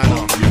my mind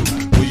off you.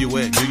 Where you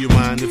at? Do you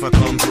mind if I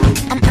come through?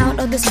 I'm out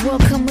of this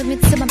world, come with me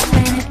to my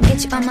planet.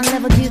 Get you on my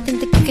level, do you think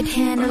that you could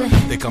handle it?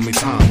 They call me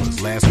Thomas,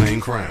 last name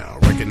Crown.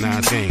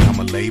 Recognize game,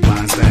 I'ma lay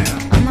mine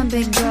down. I'm a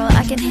big girl,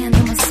 I can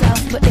handle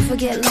myself. But if I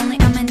get lonely,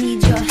 I'ma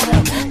need your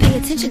help. Pay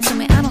attention to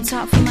me, I don't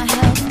talk for my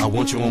health. I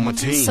want you on my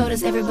team. So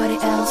does everybody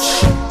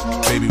else.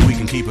 Baby, we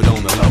can keep it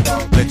on the low.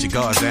 Let your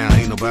guard down,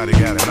 ain't nobody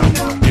got it on.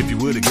 If you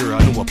were the girl,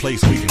 I know a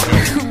place we can go.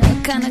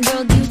 What kind of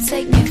girl do you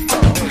take me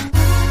for?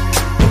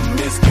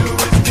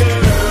 Promiscuous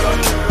girl,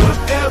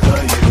 whatever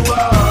you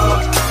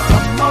are,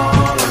 I'm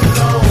all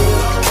alone,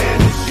 and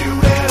it's you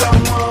that I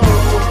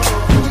want.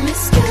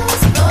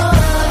 Promiscuous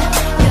boy,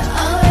 you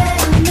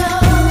already know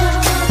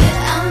that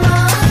I'm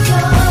all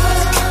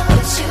yours.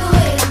 What you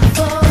waiting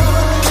for?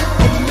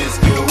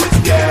 Promiscuous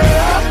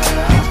girl,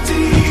 you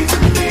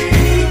teasing me.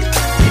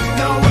 You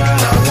know what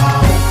I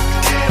want,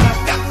 and I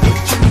got what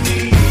you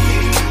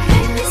need.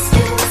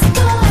 Promiscuous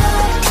boy,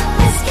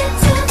 let's get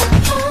to the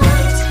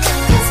point,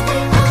 'cause we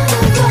all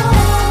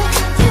alone.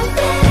 You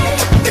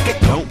ready?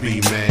 Don't be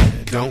mad,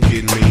 don't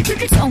get me.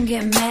 Don't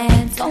get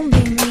mad, don't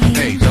be mean.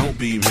 Hey, don't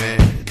be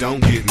mad,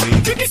 don't get me.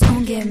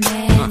 Don't get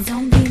mad,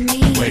 don't be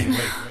mean. Wait,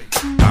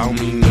 I don't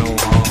mean no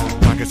harm.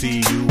 I can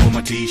see you with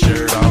my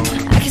t-shirt on.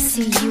 I can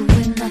see you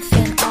with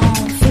nothing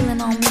on.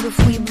 Feeling on me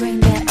before you bring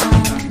that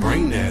on.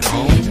 Bring that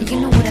home. You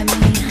know what I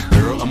mean.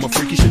 Girl, I'm a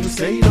freak, you shouldn't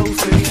say those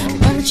things.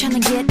 I'm only trying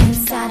to get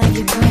inside of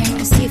your brain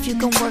and see if you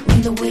can work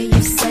me the way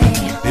you say.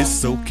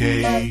 It's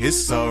okay,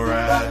 it's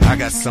alright. I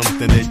got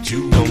something that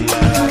you gon'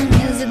 like.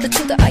 Is it the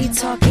truth or are you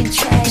talking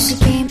trash? She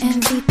came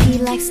MVP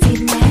like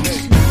Steve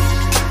Nash.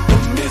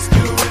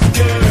 Promiscuous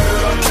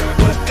girl,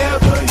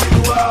 whatever you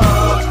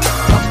are,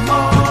 I'm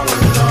all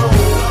alone,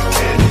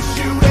 and it's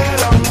you that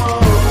I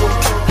want.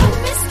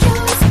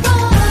 Promiscuous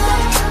boy,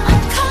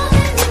 I'm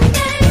calling your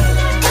name,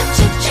 but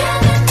you're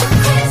driving me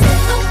crazy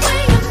the way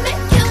you're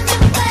making me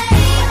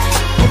wait.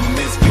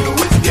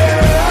 Promiscuous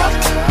girl,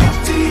 you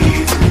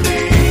teasing me.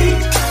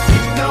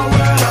 You know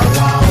what I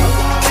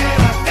want,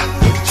 and I got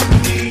what you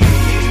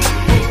need.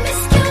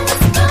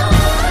 Promiscuous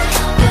boy,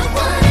 we're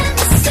one and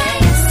the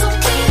same, so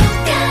we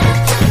don't gotta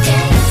play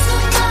games no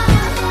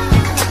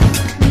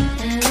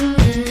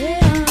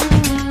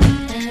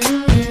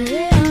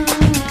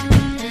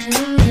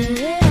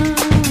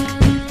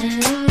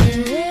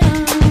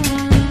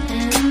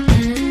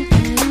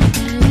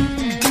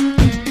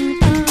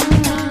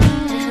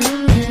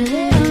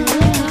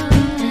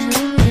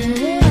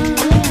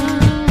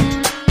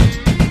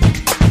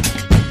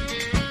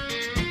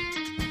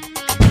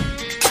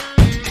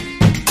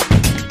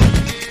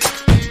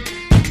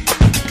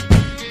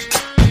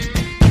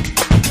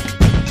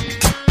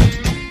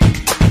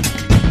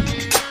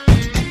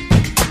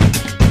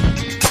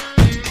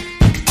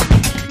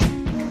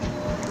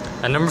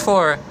At number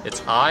 4, it's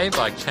I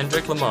by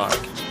Kendrick Lamar.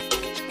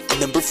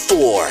 Number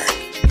 4.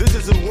 This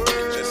is a world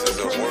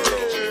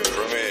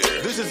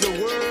premiere. This is a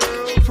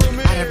world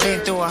premiere. I done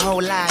been through a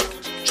whole lot.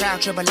 Trial,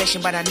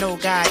 tribulation, but I know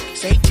God.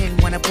 Satan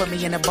wanna put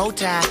me in a bow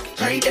tie.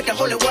 Pray that the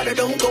holy water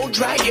don't go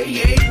dry, yeah,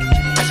 yeah.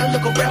 As I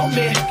look around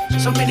me,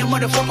 so many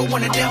motherfuckers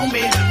wanna down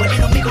me. But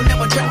enemy gon'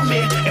 never drown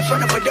me. In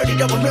front of a dirty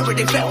double mirror,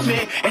 they found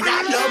me. And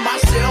I love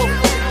myself.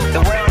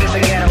 The world is a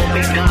ghetto with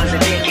big guns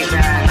and dick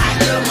inside. I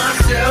love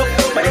myself.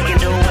 But they can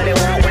do what they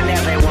want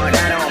whenever they want,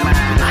 I don't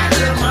mind. I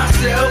love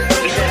myself.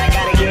 He said I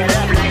gotta get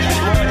up, like she's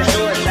more than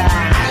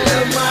suicide. I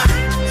love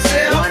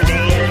myself. One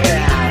day at a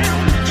time,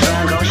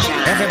 sun gon'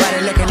 shine. Everybody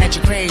looking at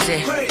you crazy.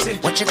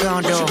 What you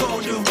gonna do?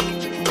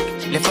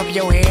 Lift up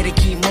your head and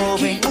keep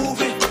moving.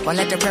 Or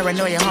let the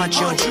paranoia haunt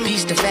you.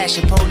 Peace to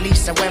fashion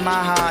police, I wear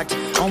my heart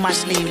on my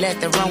sleeve,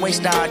 let the runway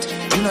start.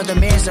 You know the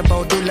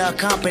miserable do love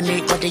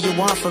company. What do you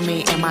want from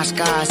me and my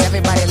scars?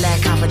 Everybody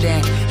lack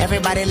confidence.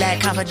 Everybody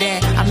lack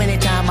confident. How many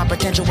times my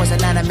potential was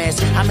anonymous?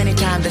 How many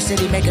times the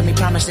city making me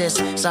promises?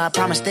 So I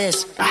promise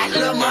this. I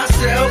love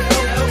myself.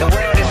 The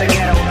world is a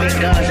ghetto,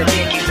 big guns and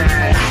dicky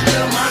signs. I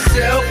love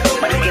myself.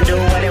 But they can do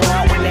what they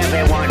want whenever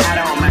they want, I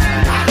don't mind.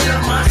 I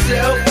love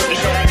myself. He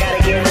said I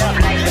gotta get up,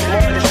 life is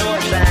more than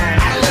suicide.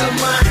 I love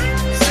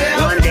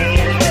myself. One day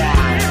at a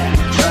time,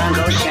 sun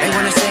go shine. They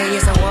wanna say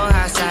it's a war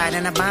outside,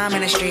 and a bomb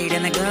in the street,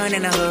 and a gun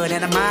in the hood,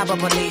 and a mob of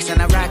police,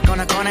 and a rock on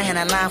the corner, and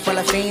a line full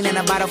of fiend, and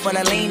a bottle full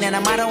of lean, and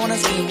a motto on the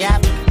scheme,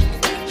 yep.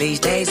 These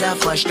days of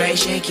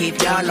frustration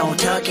keep y'all on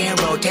tuck in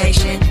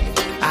rotation.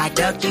 I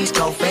duck these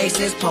cold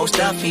faces, post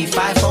up, feed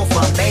 5-4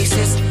 for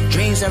bases.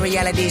 Dreams are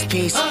reality's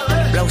piece.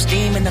 Blow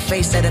steam in the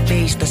face of the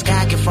beast. The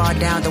sky can fall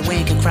down, the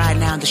wind can cry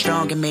now. The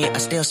strong in me, I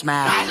still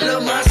smile. I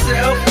love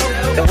myself.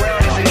 The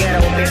world is a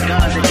ghetto, big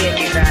guns and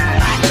dicky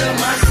signs. I love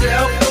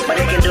myself. But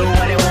they can do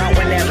what they want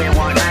whenever they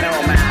want, I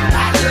don't mind.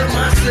 I love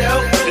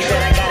myself. He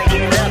said I gotta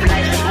get up,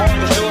 life is more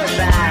than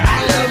suicide. I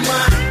love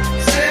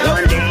myself.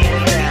 One day at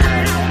a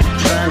time,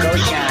 sun go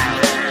shine.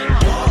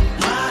 Walk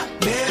my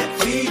bare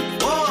feet,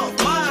 walk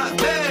my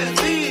bare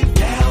feet.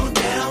 Down,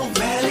 down,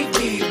 valley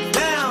deep.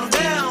 Down,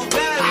 down,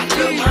 valley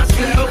deep. I love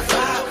myself.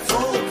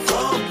 5-4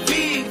 from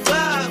feet,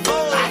 5-4.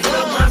 I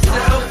love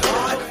myself.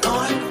 Heart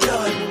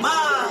undone, my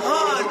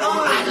heart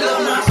on. I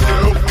love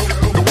myself.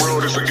 The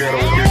world is a ghetto,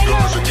 big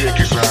guns and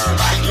dicky signs.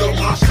 I love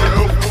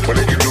myself. But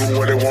they can do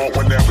what they want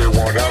whenever they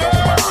want, I don't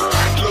mind.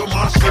 I love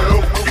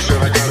myself. He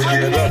said I gotta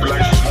get up,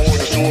 life is more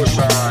than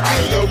suicide. I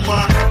love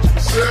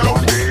myself.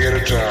 One day at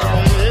a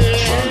time,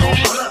 sun go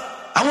shine.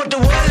 I went to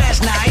war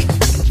last night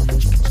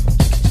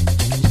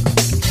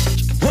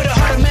with a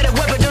heart of medic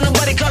weapon. Don't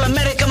nobody call a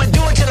medic. I'ma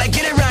do it till I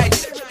get it right.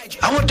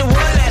 I went to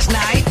war last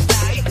night.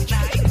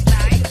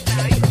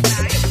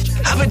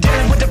 I've been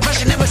dealing with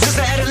depression ever since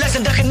I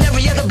adolescent. I can never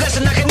hear the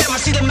blessing. I can never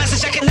see the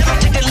message. I can never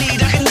take the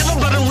lead. I can never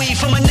rub and weed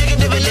from a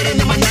negative and let it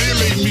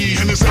annihilate me.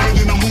 And it's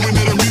evident I'm moving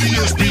at a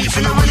immediate speed.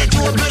 Finna run into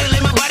a building,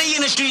 lay my body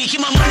in the street.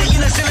 Keep my money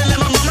in the ceiling, let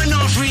my mama know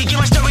I'm free. Give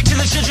my story to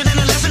the children and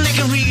a lesson they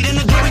can read. And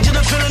the glory to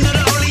the feeling of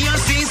the holy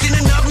unseen. Seen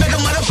enough, make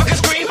a motherfucker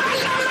scream. I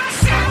love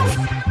myself.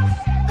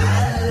 I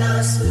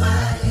lost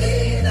my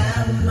head.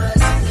 I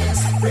must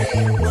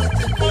misread what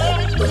the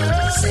book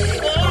said.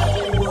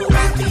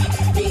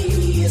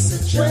 It's a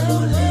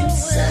trouble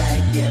inside.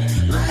 Get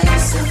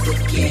myself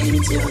again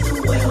till the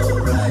well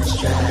runs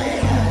dry.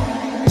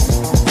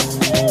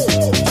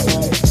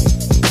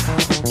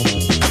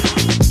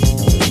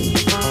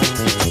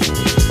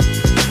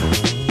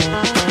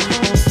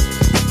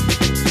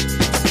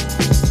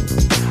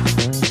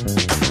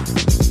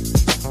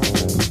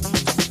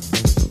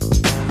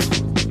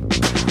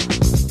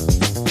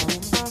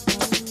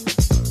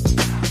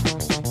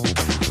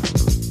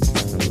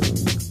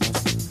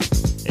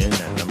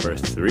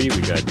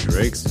 We got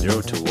Drake's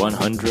 0 to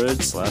 100 /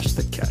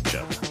 The Catch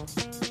Up.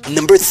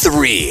 Number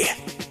 3.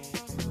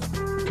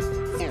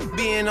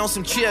 Being on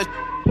some chill,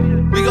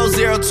 we go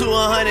 0 to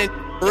 100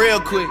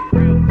 real quick.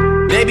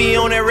 They be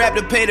on that rap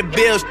to pay the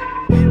bills,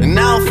 and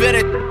I don't feel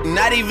it,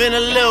 not even a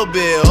little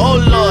bit. Oh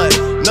Lord,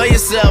 know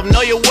yourself,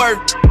 know your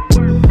worth.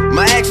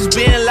 My actions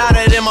being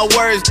louder than my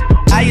words.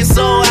 How you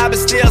so high but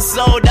still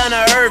so down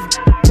to earth?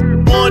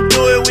 Wanna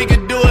do it, we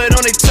can do it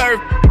on the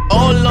turf.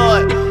 Oh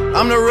Lord,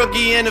 I'm the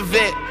rookie and the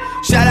vet.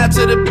 Shout out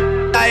to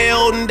the I ain't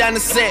holding down the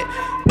set.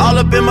 All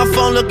up in my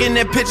phone looking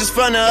at pictures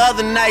from the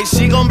other night.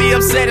 She gon' be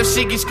upset if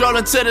she keep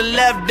scrolling to the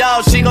left,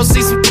 dog. She gon'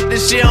 see some that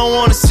she don't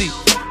wanna see.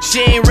 She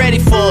ain't ready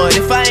for it.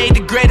 If I ain't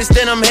the greatest,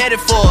 then I'm headed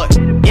for it.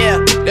 Yeah,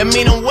 that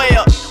mean I'm way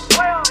up.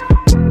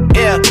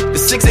 Yeah, the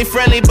 6 ain't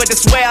friendly, but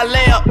that's where I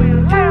lay up.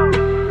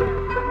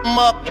 I'm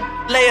up,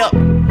 lay up.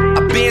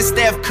 I been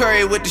Steph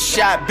Curry with the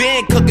shot.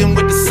 Been cooking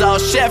with the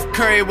sauce. Chef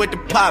Curry with the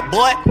pot,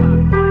 boy.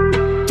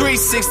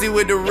 360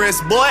 with the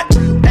wrist, boy.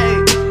 Hey,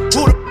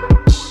 who the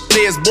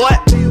is, boy?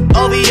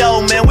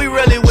 OVO, man, we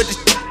really with the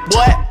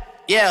boy.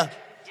 Yeah,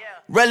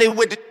 really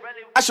with the.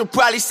 I should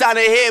probably sign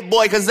a hit,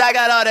 boy, cause I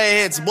got all the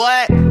hits,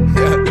 boy.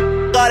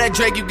 All that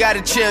Drake, you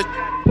gotta chill.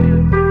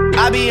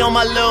 I be on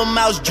my little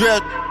mouse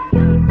drip.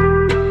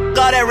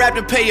 All that rap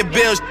to pay your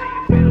bills.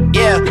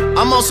 Yeah,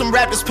 I'm on some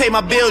rappers pay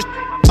my bills.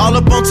 All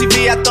up on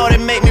TV, I thought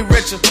it made me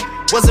richer.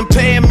 Wasn't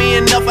paying me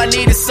enough, I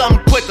needed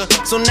something quicker.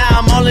 So now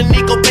I'm all in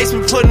Nico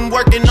basement,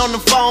 working on the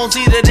phones.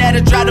 Either that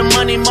or try the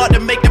money mark to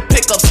make the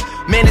pickups.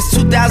 Man, it's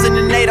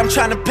 2008, I'm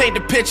trying to paint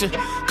the picture.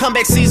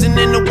 Comeback season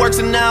in the works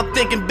and now I'm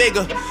thinking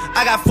bigger.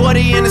 I got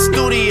 40 in the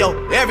studio,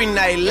 every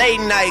night,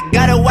 late night.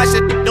 Gotta watch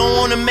it, don't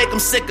wanna make them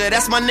sicker.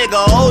 That's my nigga,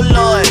 oh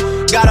Lord.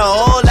 Got a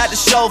whole lot to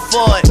show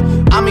for it.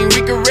 I mean,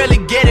 we could really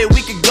get it,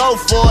 we could go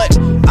for it.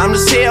 I'm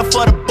just here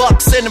for the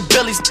bucks and the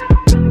billies.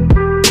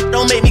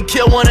 Don't make me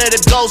kill one of the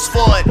ghosts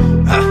for it.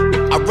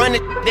 I run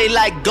it, they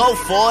like go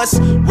for us.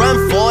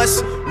 Run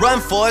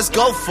for us,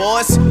 go for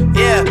us.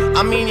 Yeah,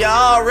 I mean you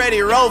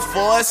already wrote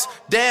for us.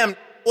 Damn,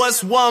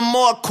 what's one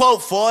more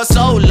quote for us?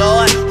 Oh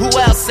Lord, who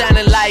else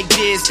sounding like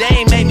this? They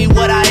ain't made me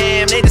what I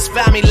am, they just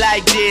found me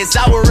like this.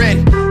 I was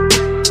ready,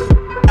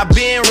 I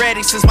been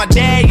ready since my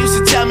dad used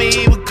to tell me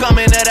he would come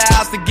into the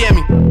house to get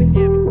me.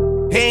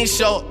 He ain't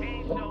show up.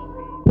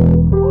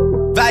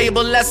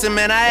 Valuable lesson,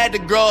 man, I had to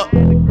grow up.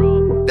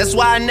 That's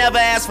why I never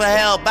ask for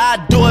help.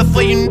 I do it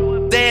for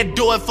you, then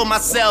do it for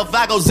myself.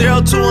 I go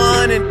 0 to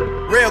 100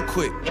 real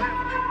quick.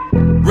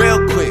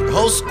 Real quick.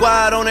 Whole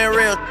squad on that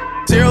real.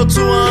 0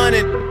 to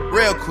 100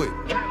 real quick.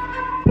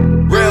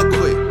 Real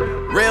quick.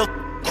 Real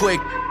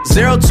quick.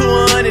 0 to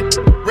 100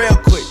 real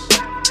quick.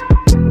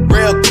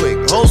 Real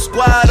quick. Whole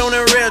squad on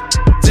that real.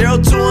 0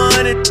 to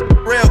 100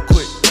 real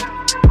quick.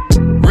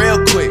 Real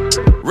quick.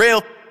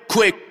 Real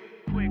quick.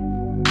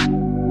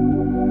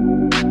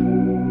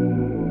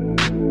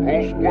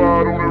 Whole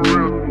squad on the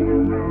real.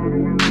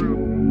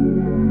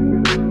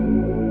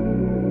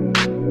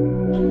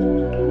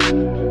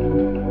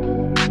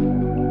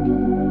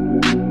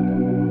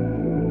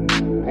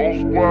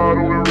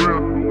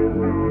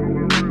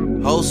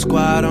 Whole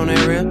squad on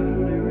that real.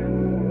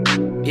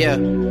 Yeah.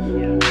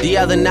 The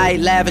other night,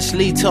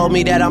 lavishly told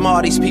me that I'm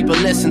all these people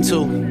listen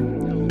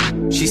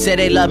to. She said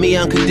they love me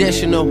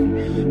unconditional.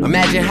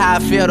 Imagine how I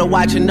feel to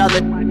watch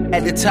another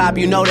at the top.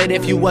 You know that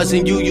if you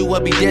wasn't you, you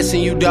would be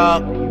dissing you,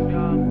 dog.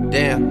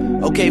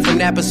 Damn. Okay, from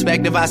that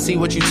perspective, I see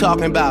what you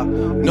talking about.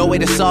 No way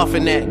to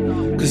soften that.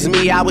 Cause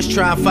me, I was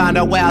trying to find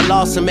out where I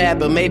lost them at,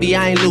 but maybe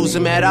I ain't lose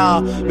them at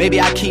all.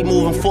 Maybe I keep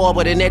moving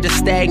forward and they're just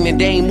stagnant,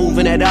 they ain't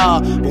moving at all.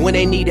 But when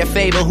they need a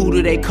favor, who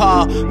do they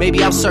call?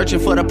 Maybe I'm searching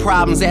for the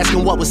problems,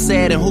 asking what was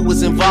said and who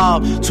was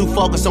involved. Too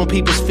focused on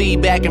people's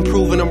feedback and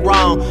proving them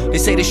wrong. They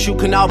say the shoe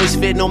can always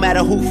fit no matter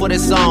who for the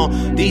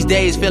song. These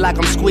days feel like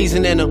I'm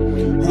squeezing in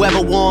them.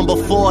 Whoever won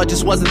before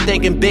just wasn't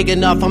thinking big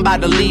enough, I'm about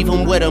to leave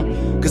them with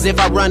them. Cause if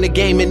I run the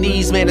game in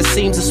these, man, the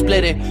seams are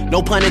splitting.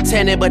 No pun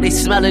intended, but they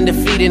smelling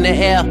defeat in the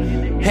air.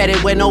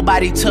 Headed where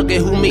nobody took it,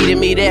 who meeting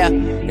me there?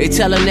 They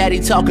tell him that he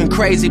talking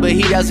crazy, but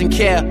he doesn't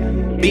care.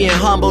 Being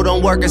humble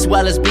don't work as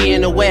well as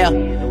being aware.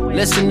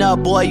 Listen up,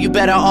 boy, you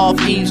better off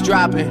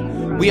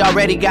eavesdropping. We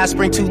already got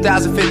spring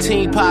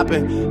 2015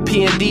 popping.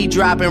 P&D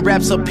dropping,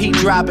 reps up P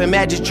dropping,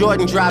 Magic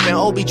Jordan dropping,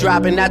 Obi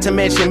dropping, not to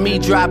mention me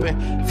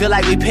dropping. Feel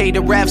like we paid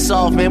the refs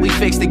off, man, we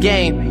fixed the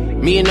game.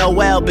 Me and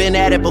Noel been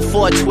at it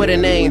before Twitter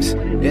names.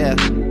 Yeah,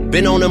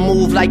 been on the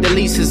move like the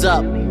lease is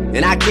up.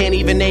 And I can't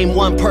even name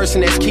one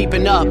person that's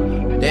keeping up.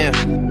 Damn,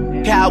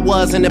 how I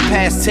was in the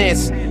past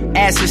tense.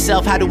 Ask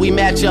yourself, how do we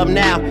match up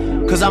now?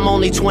 Cause I'm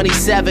only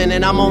 27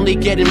 and I'm only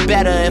getting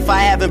better. If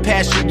I haven't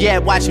passed you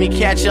yet, watch me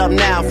catch up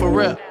now, for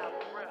real.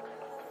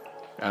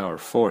 Our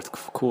fourth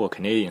cool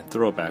Canadian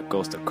throwback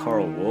goes to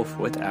Carl Wolf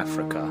with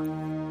Africa.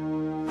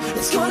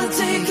 It's gonna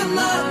take a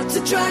lot to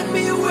drag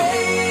me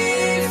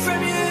away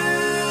from you.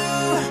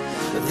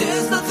 But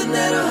there's nothing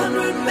that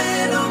 100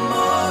 men or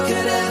more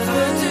could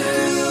ever do.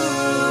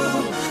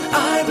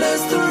 I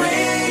bless the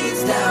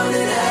rains down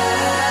in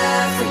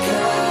Africa.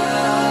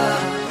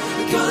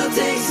 We're gonna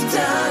take some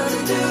time to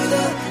do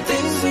the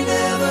things we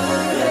never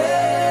had.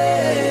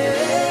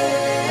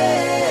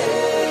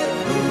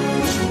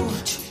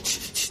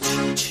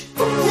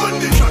 Run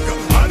the tracker,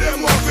 and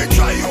them off it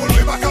try all the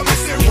way back. I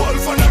miss the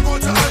wolf and I go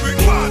to Eric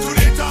Bar to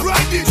the top.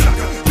 Ride the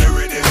tracker, the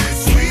rhythm is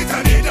sweet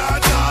and the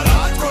dance all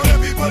hard. Cause the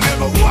people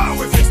never want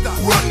with it start.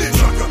 Run the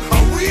tracker,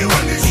 and we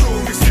run the show.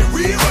 We say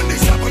we run the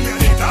shop and you're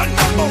the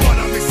number one.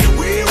 And we say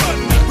we run,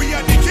 we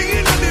are the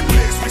king of the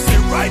place. We say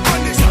right on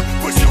the shop,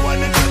 push you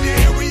on into the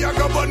air. We are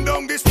gonna burn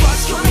down this spot.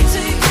 It's gonna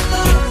take a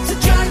lot to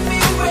drag me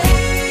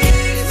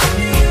away from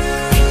you.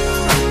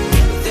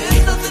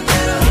 There's nothing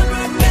that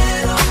 100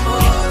 men or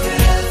more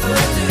could ever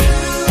do.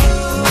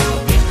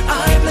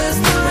 I bless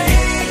the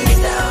rains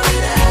down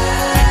in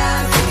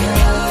Africa.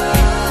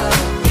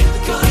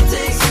 We're gonna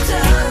take some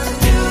time to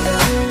do the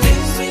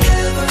things we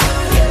never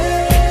had.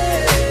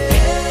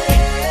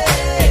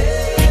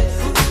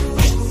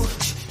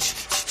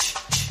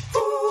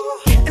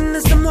 And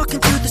as I'm walking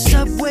through the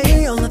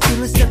subway, all I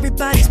feel is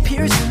everybody's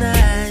piercing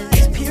eyes.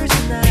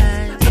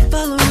 I'm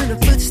following her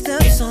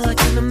footsteps, all I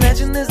can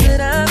imagine is that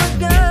I'm a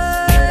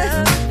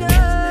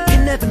guy. You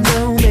never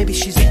know, maybe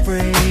she's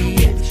afraid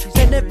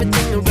that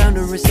everything around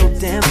her is so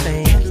damn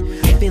fake.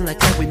 I feel like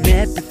that we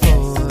met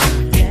before.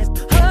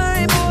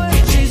 Hurry, boy,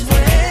 she's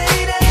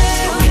waiting.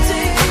 It's gonna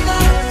take a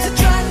lot to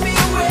drag me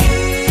away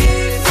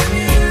from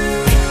you.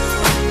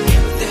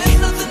 There's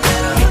nothing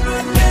that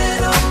 100 men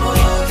or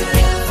more could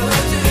ever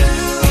do.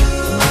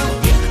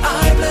 I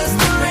bless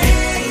the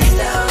rains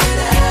down in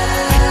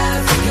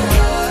Africa.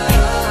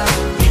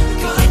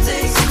 Gonna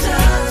take some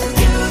time to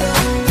do the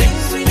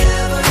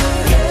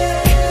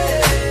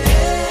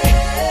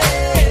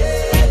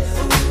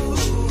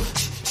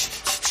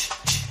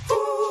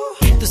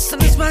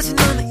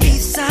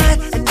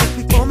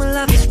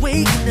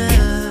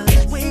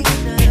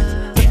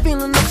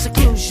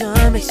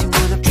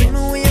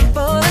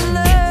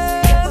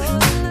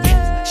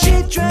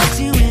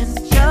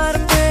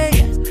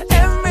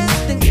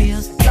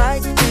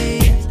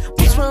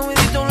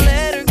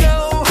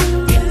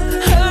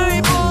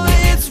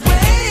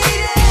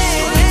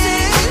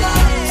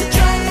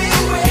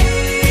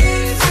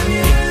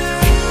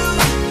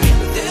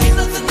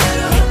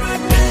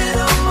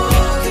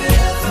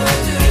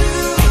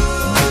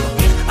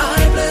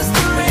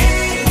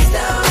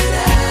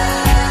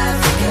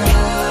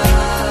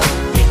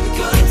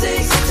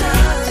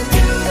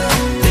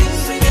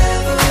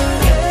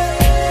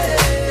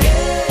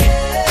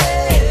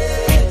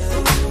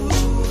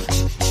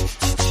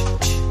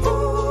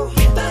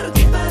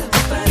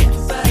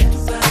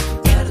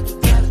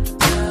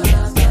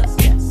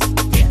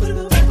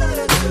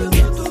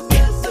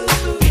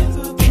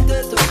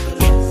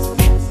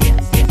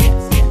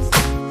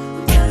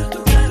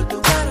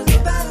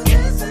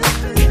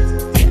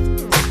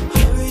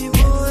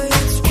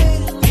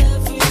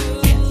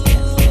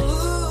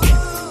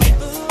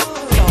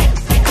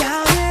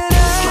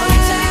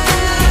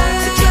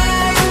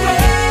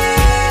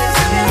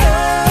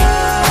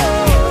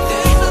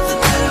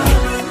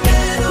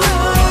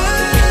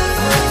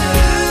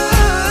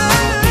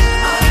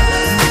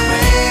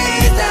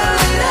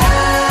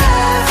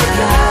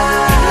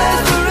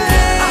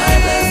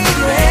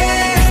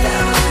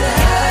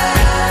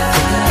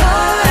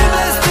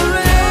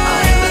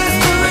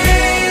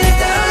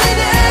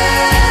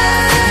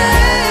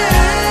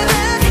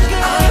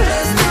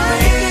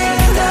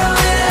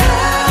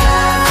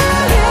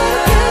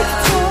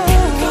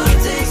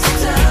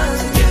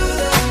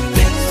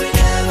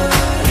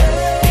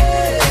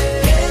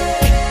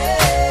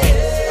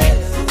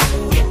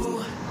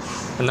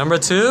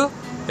number 2,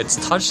 it's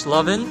Touch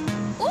Lovin',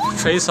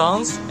 Trey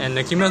Songz and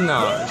Nicki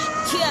Minaj.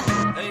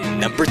 Yeah.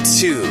 Number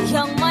 2.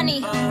 Young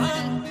Money.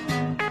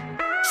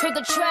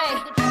 Trigger Trey.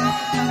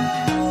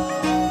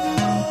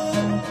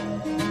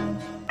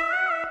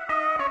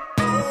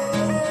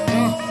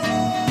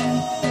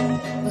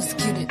 Let's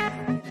get it.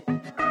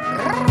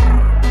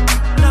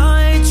 No,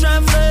 I ain't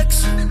tryna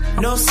flex.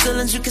 No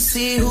ceilings, you can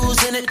see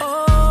who's in it.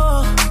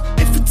 Oh,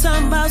 if we're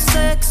talking about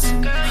sex,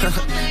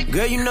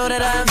 girl, you know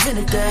that I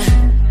invented that.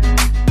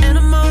 And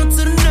I'm on to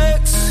the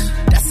next.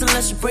 That's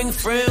unless you bring a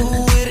friend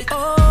who with it.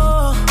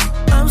 Oh,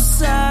 I'm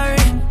sorry.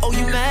 Oh,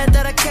 you mad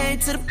that I came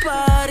to the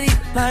party?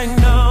 Like,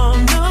 no,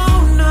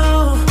 no,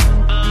 no.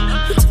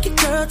 You took your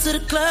girl to the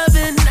club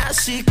and now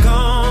she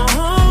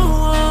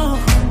gone.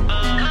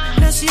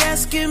 Now she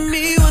asking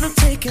me when I'm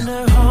taking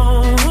her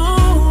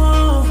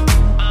home.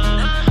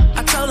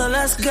 I told her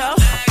let's go,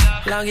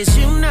 long as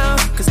you know,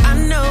 cause I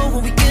know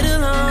when we get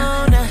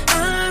alone,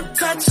 I'm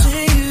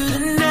touching you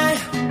tonight.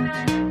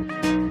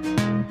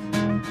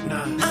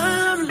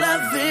 I'm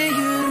loving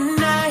you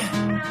tonight.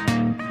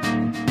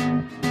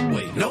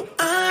 Wait, no,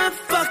 I'm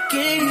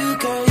fucking you,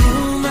 girl.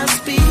 You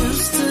must be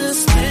used to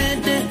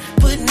spending,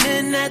 putting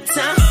in that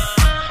time.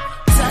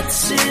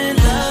 Touching,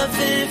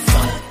 loving,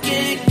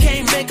 fucking,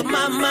 can't make up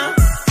my mind.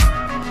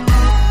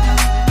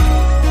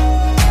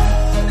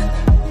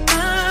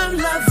 I'm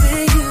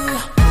loving you.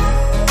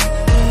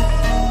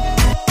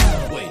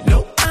 Wait, no,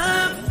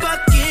 I'm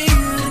fucking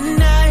you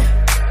tonight.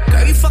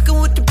 Girl, you fucking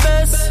with the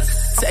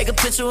best. Take a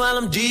picture while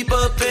I'm deep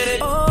up in it.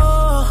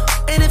 Oh,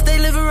 and if they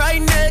living right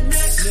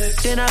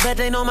next, then I bet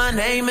they know my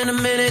name in a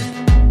minute.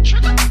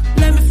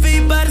 Let me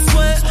feel your body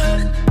sweat.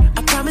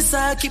 I promise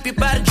I'll keep your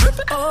body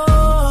dripping.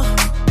 Oh,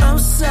 I'm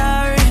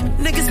sorry.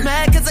 Niggas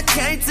mad cause I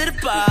came to the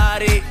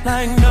party.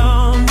 Like,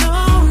 no,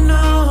 no,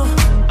 no.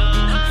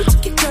 You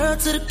took your girl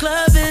to the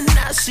club and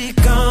now she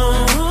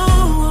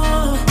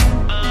gone.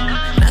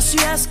 Now she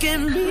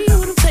asking me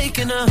when I'm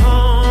taking her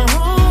home.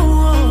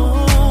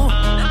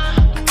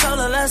 I told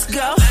her let's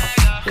go,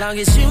 long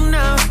as you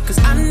know, cause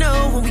I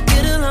know when we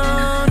get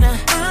alone,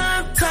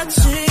 I'm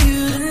touching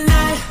you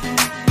tonight.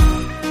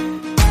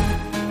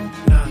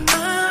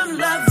 I'm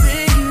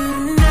loving you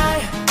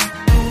tonight.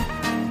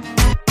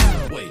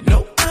 Wait, no,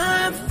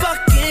 I'm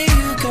fucking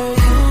you, girl.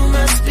 You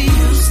must be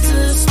used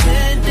to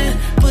spending,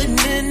 putting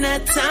in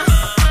that time.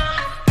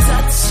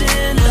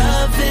 Touching,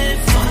 loving,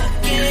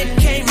 fucking,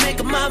 can't make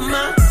up my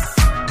mind.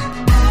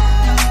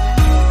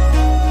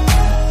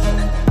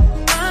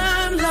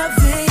 I'm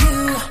loving you.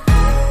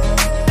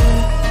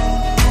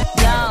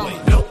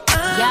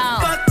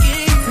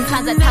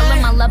 Sometimes I tell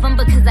him I love him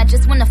because I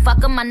just wanna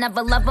fuck him. I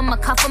never love him, I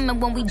cuff him,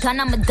 and when we done,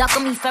 I'ma duck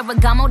him. He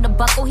Ferragamo, the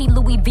buckle, he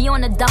Louis V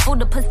on the duffel.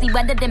 The pussy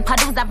wetter than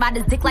puddles, I ride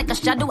his dick like a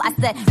shuttle. I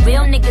said,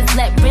 real niggas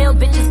let real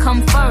bitches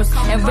come first,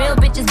 and real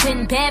bitches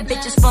been bad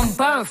bitches from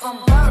birth.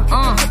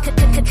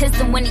 Kiss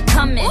him when he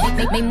coming.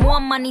 Made more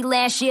money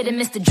last year than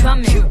Mr.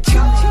 Drummond.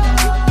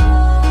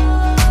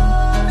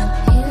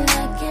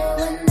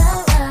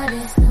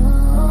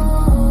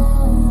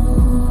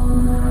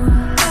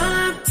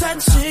 I'm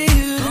touching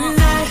you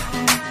tonight.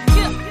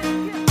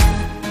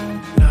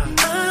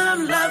 I'm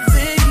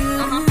loving you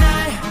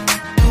tonight.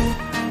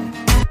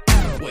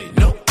 Wait,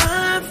 no,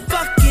 I'm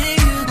fucking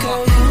you,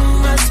 girl. You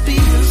must be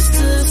used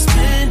to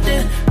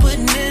spending,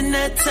 putting in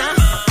that time.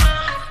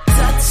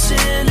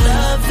 Touching,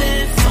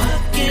 loving,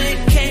 fucking,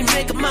 can't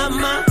make up my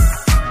mind.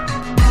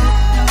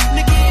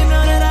 Nigga, you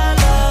know that I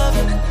love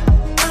it.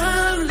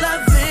 I'm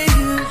loving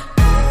you.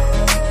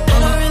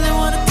 And I really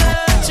wanna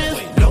touch you.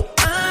 Wait, no,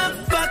 I'm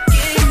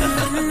fucking you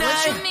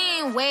tonight. What you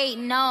mean, wait,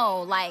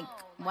 no? Like,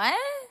 what?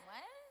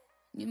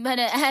 You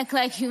better act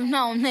like you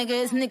know, nigga,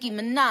 it's Nicki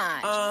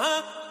Minaj.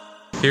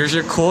 Here's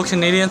your cool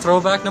Canadian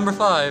throwback number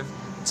 5.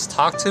 It's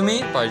Talk to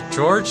Me by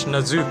George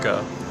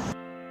Nazuka.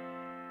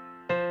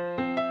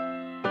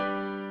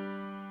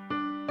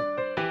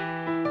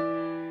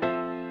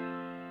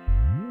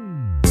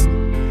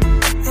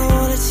 I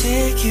wanna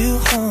take you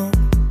home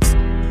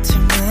to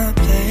my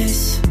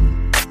place.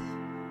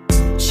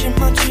 Share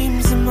my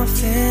dreams and my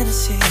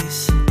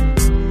fantasies.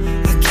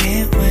 I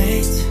can't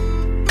wait.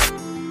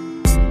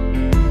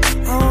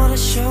 I wanna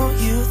show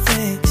you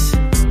things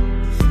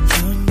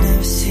you've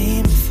never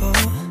seen before.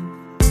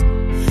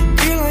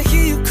 Girl, I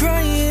hear you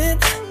crying,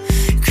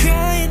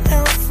 crying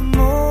out for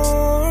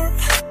more.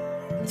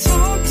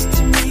 Talk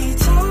to me,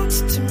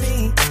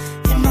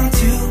 am I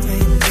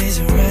doing this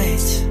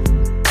right?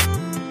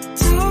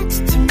 Talk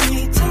to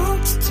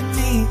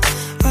me,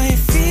 are you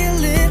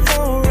feeling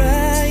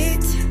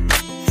alright?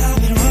 I've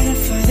been waiting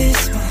for this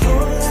my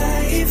whole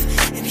life.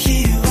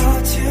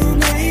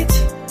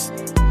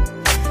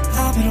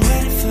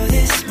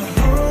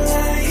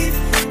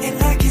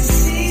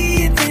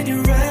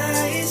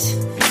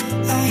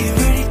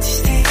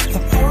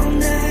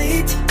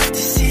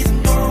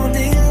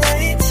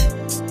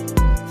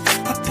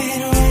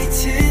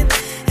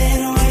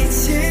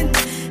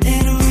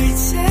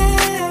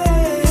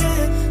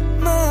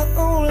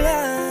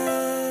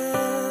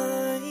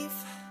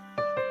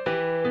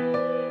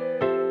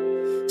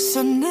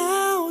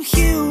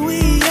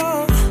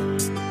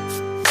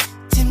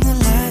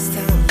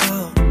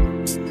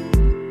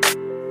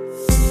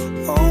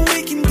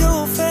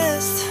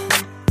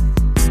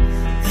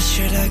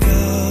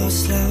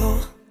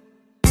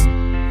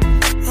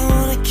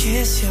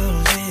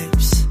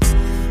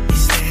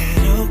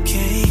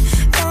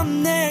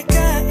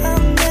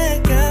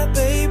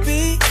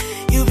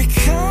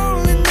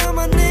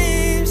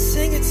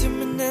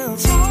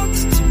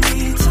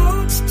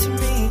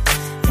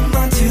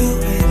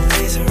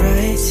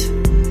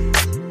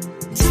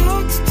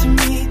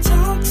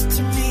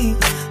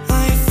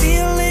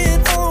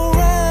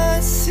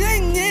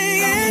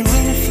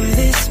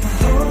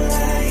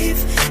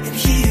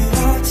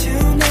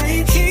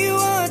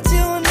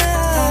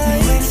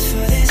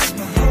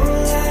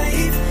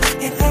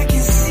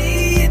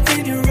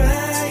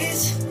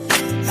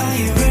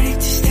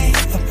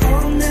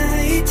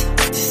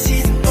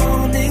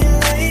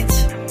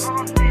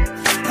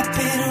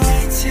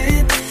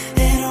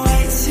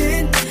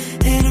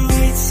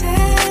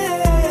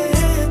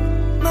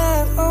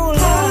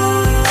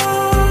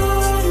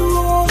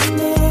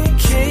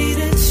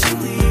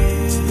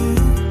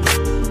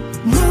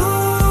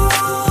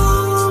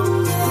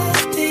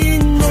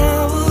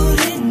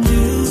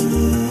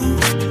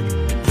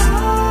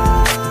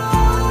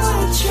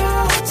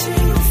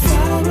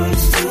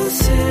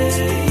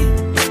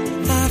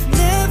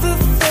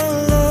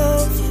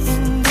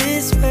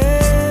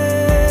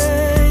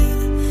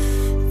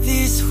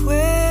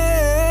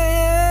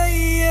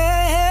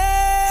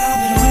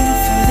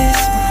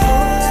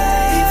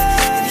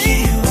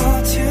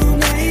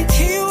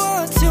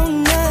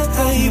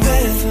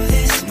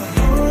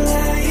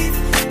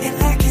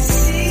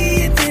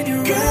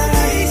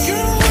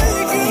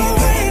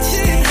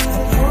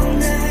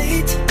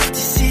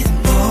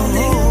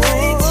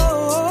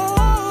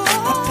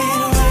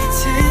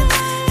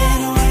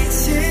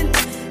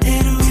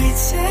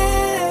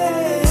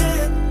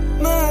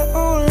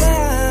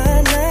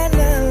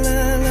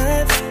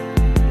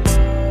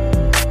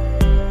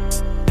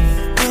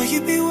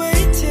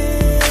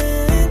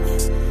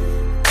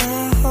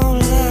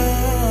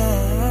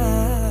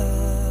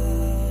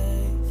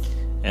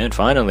 And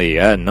finally,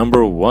 at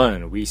number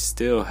 1, we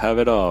still have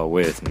it all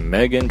with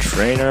Meghan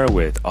Trainor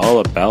with All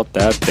About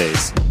That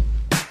Bass.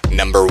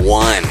 Number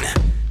 1.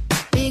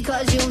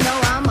 Because you know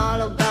I'm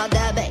all about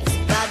that bass,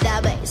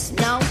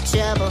 no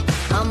trouble.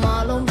 I'm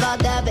all about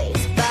that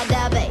bass,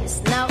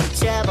 no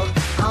trouble.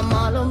 I'm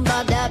all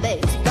about that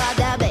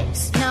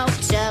bass, no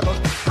trouble.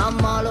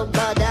 I'm all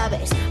about that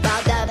bass,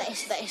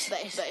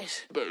 bass.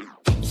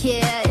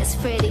 Yeah, it's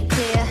pretty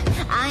clear.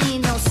 I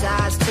ain't no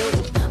size 2,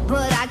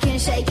 but I can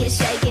shake it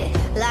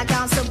like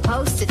I'm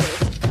supposed to do.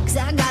 'Cause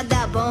I got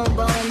that boom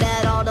boom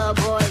that all the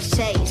boys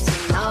chase,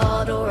 and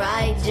all the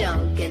right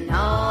junk in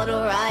all the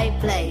right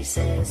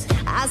places.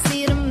 I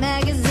see the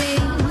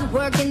magazines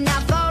working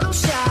that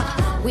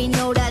Photoshop. We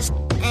know that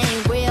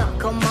ain't real.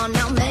 Come on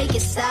now, make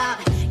it stop.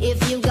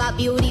 If you got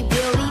beauty,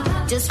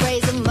 just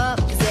raise them up.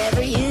 'Cause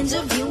every inch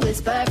of you is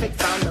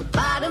perfect from the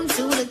bottom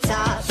to the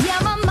top. Yeah,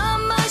 my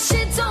mama,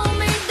 she told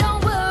me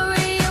don't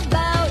worry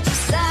about your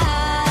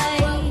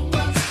size.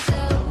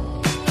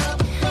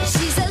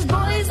 She says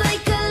boys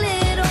like a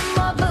little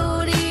more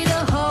booty to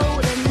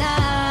hold at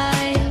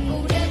night.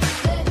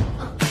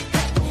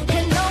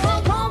 And no, I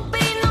won't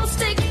be no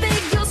stick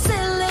figure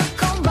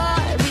silicone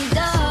Barbie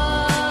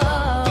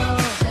doll.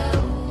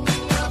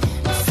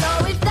 So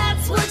if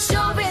that's what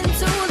you're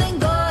into, then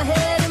go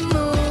ahead and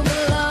move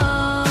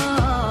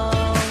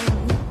along.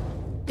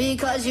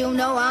 Because you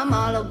know I'm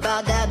all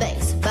about that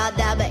bass,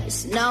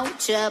 no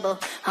trouble.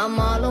 I'm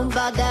all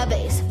about that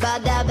bass,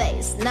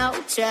 no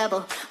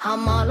trouble.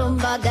 I'm all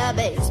about that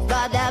bass,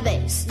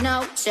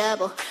 no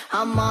trouble.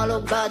 I'm all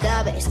about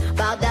that bass,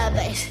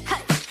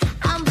 Hey,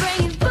 I'm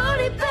bringing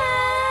booty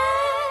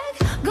back.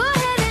 Go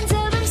ahead and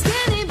tell them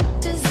skinny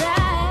bitches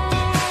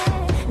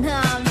that. No,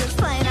 I'm just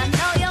playing. I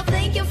know y'all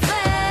think you're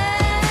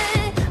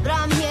fat, but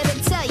I'm here to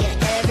tell you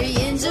every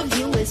inch of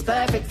you is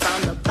perfect from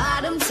the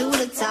bottom to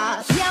the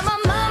top. Yeah, my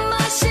mama,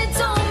 she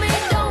told me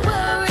don't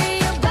worry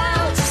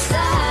about your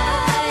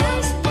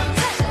size.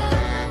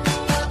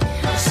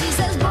 She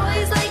says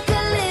boys like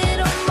a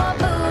little more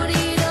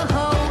booty to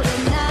hold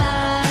at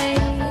night.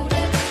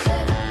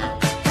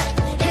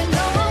 And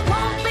no, I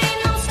won't be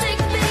no stick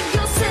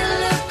figure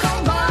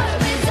silicone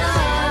Barbie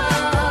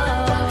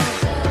doll.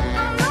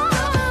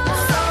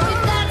 So if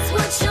that's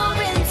what you're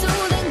into,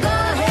 then go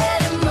ahead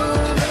and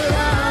move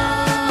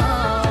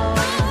along.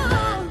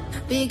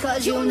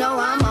 Because you know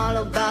I'm all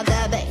about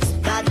that bass,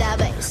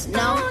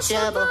 no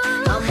trouble.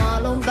 I'm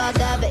all about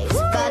that bass,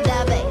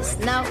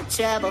 no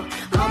trouble.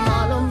 I'm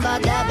all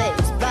about that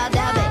bass,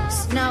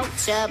 no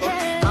trouble.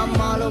 I'm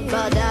all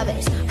about that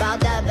bass,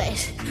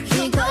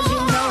 because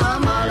you know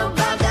I'm all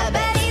about that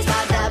bass,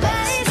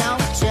 no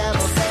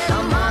trouble.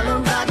 I'm all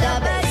about that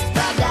bass,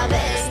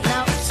 no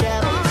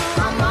trouble.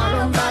 I'm all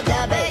about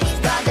that bass,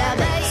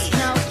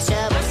 no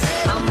trouble.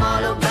 I'm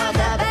all about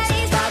that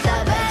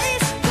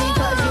bass,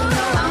 because you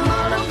know I'm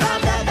all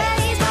about that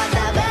bass,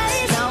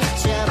 no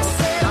trouble.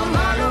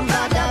 I'm all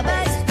about that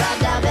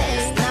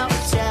bass, no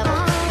trouble.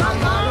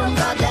 I'm all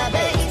about that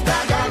bass, no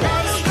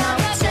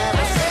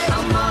trouble.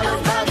 I'm all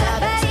about that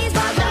bass,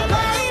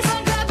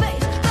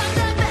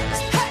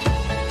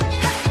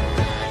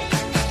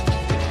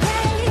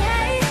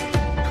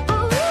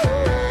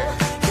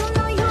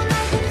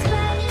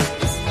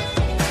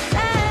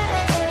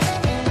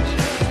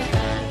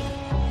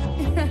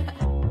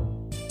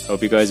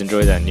 Hope you guys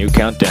enjoyed that new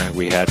countdown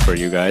we had for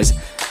you guys.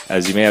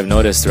 As you may have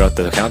noticed throughout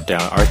the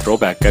countdown, our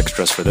throwback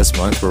extras for this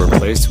month were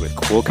replaced with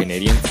cool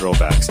Canadian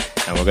throwbacks,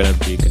 and we're going to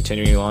be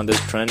continuing on this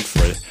trend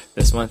for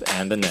this month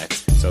and the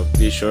next. So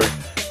be sure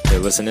to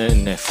listen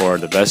in for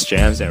the best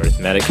jams and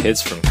rhythmic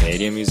hits from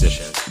Canadian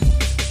musicians.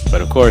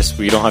 But of course,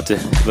 we don't have to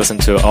listen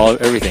to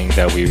everything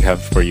that we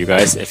have for you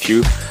guys. If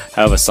you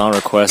have a song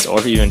request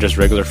or even just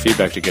regular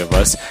feedback to give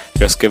us,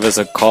 just give us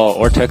a call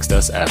or text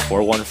us at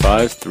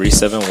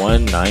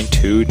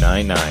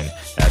 415-371-9299.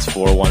 That's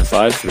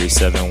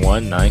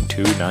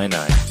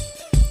 415-371-9299.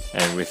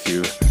 And if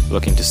you're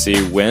looking to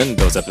see when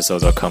those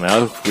episodes will come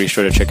out, be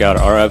sure to check out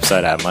our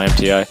website at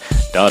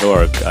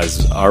mymti.org,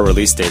 as our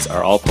release dates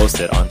are all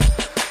posted on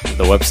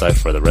the website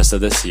for the rest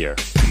of this year.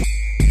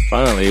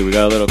 Finally, we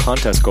got a little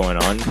contest going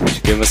on.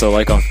 Give us a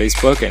like on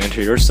Facebook and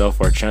enter yourself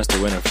for a chance to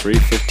win a free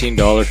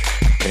 $15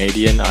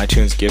 Canadian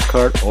iTunes gift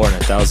card or an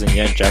 1,000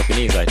 yen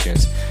Japanese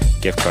iTunes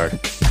gift card.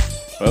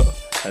 Well,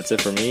 that's it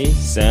for me,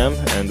 Sam,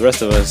 and the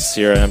rest of us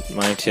here at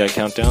My MTI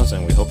Countdowns,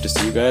 and we hope to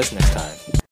see you guys next time.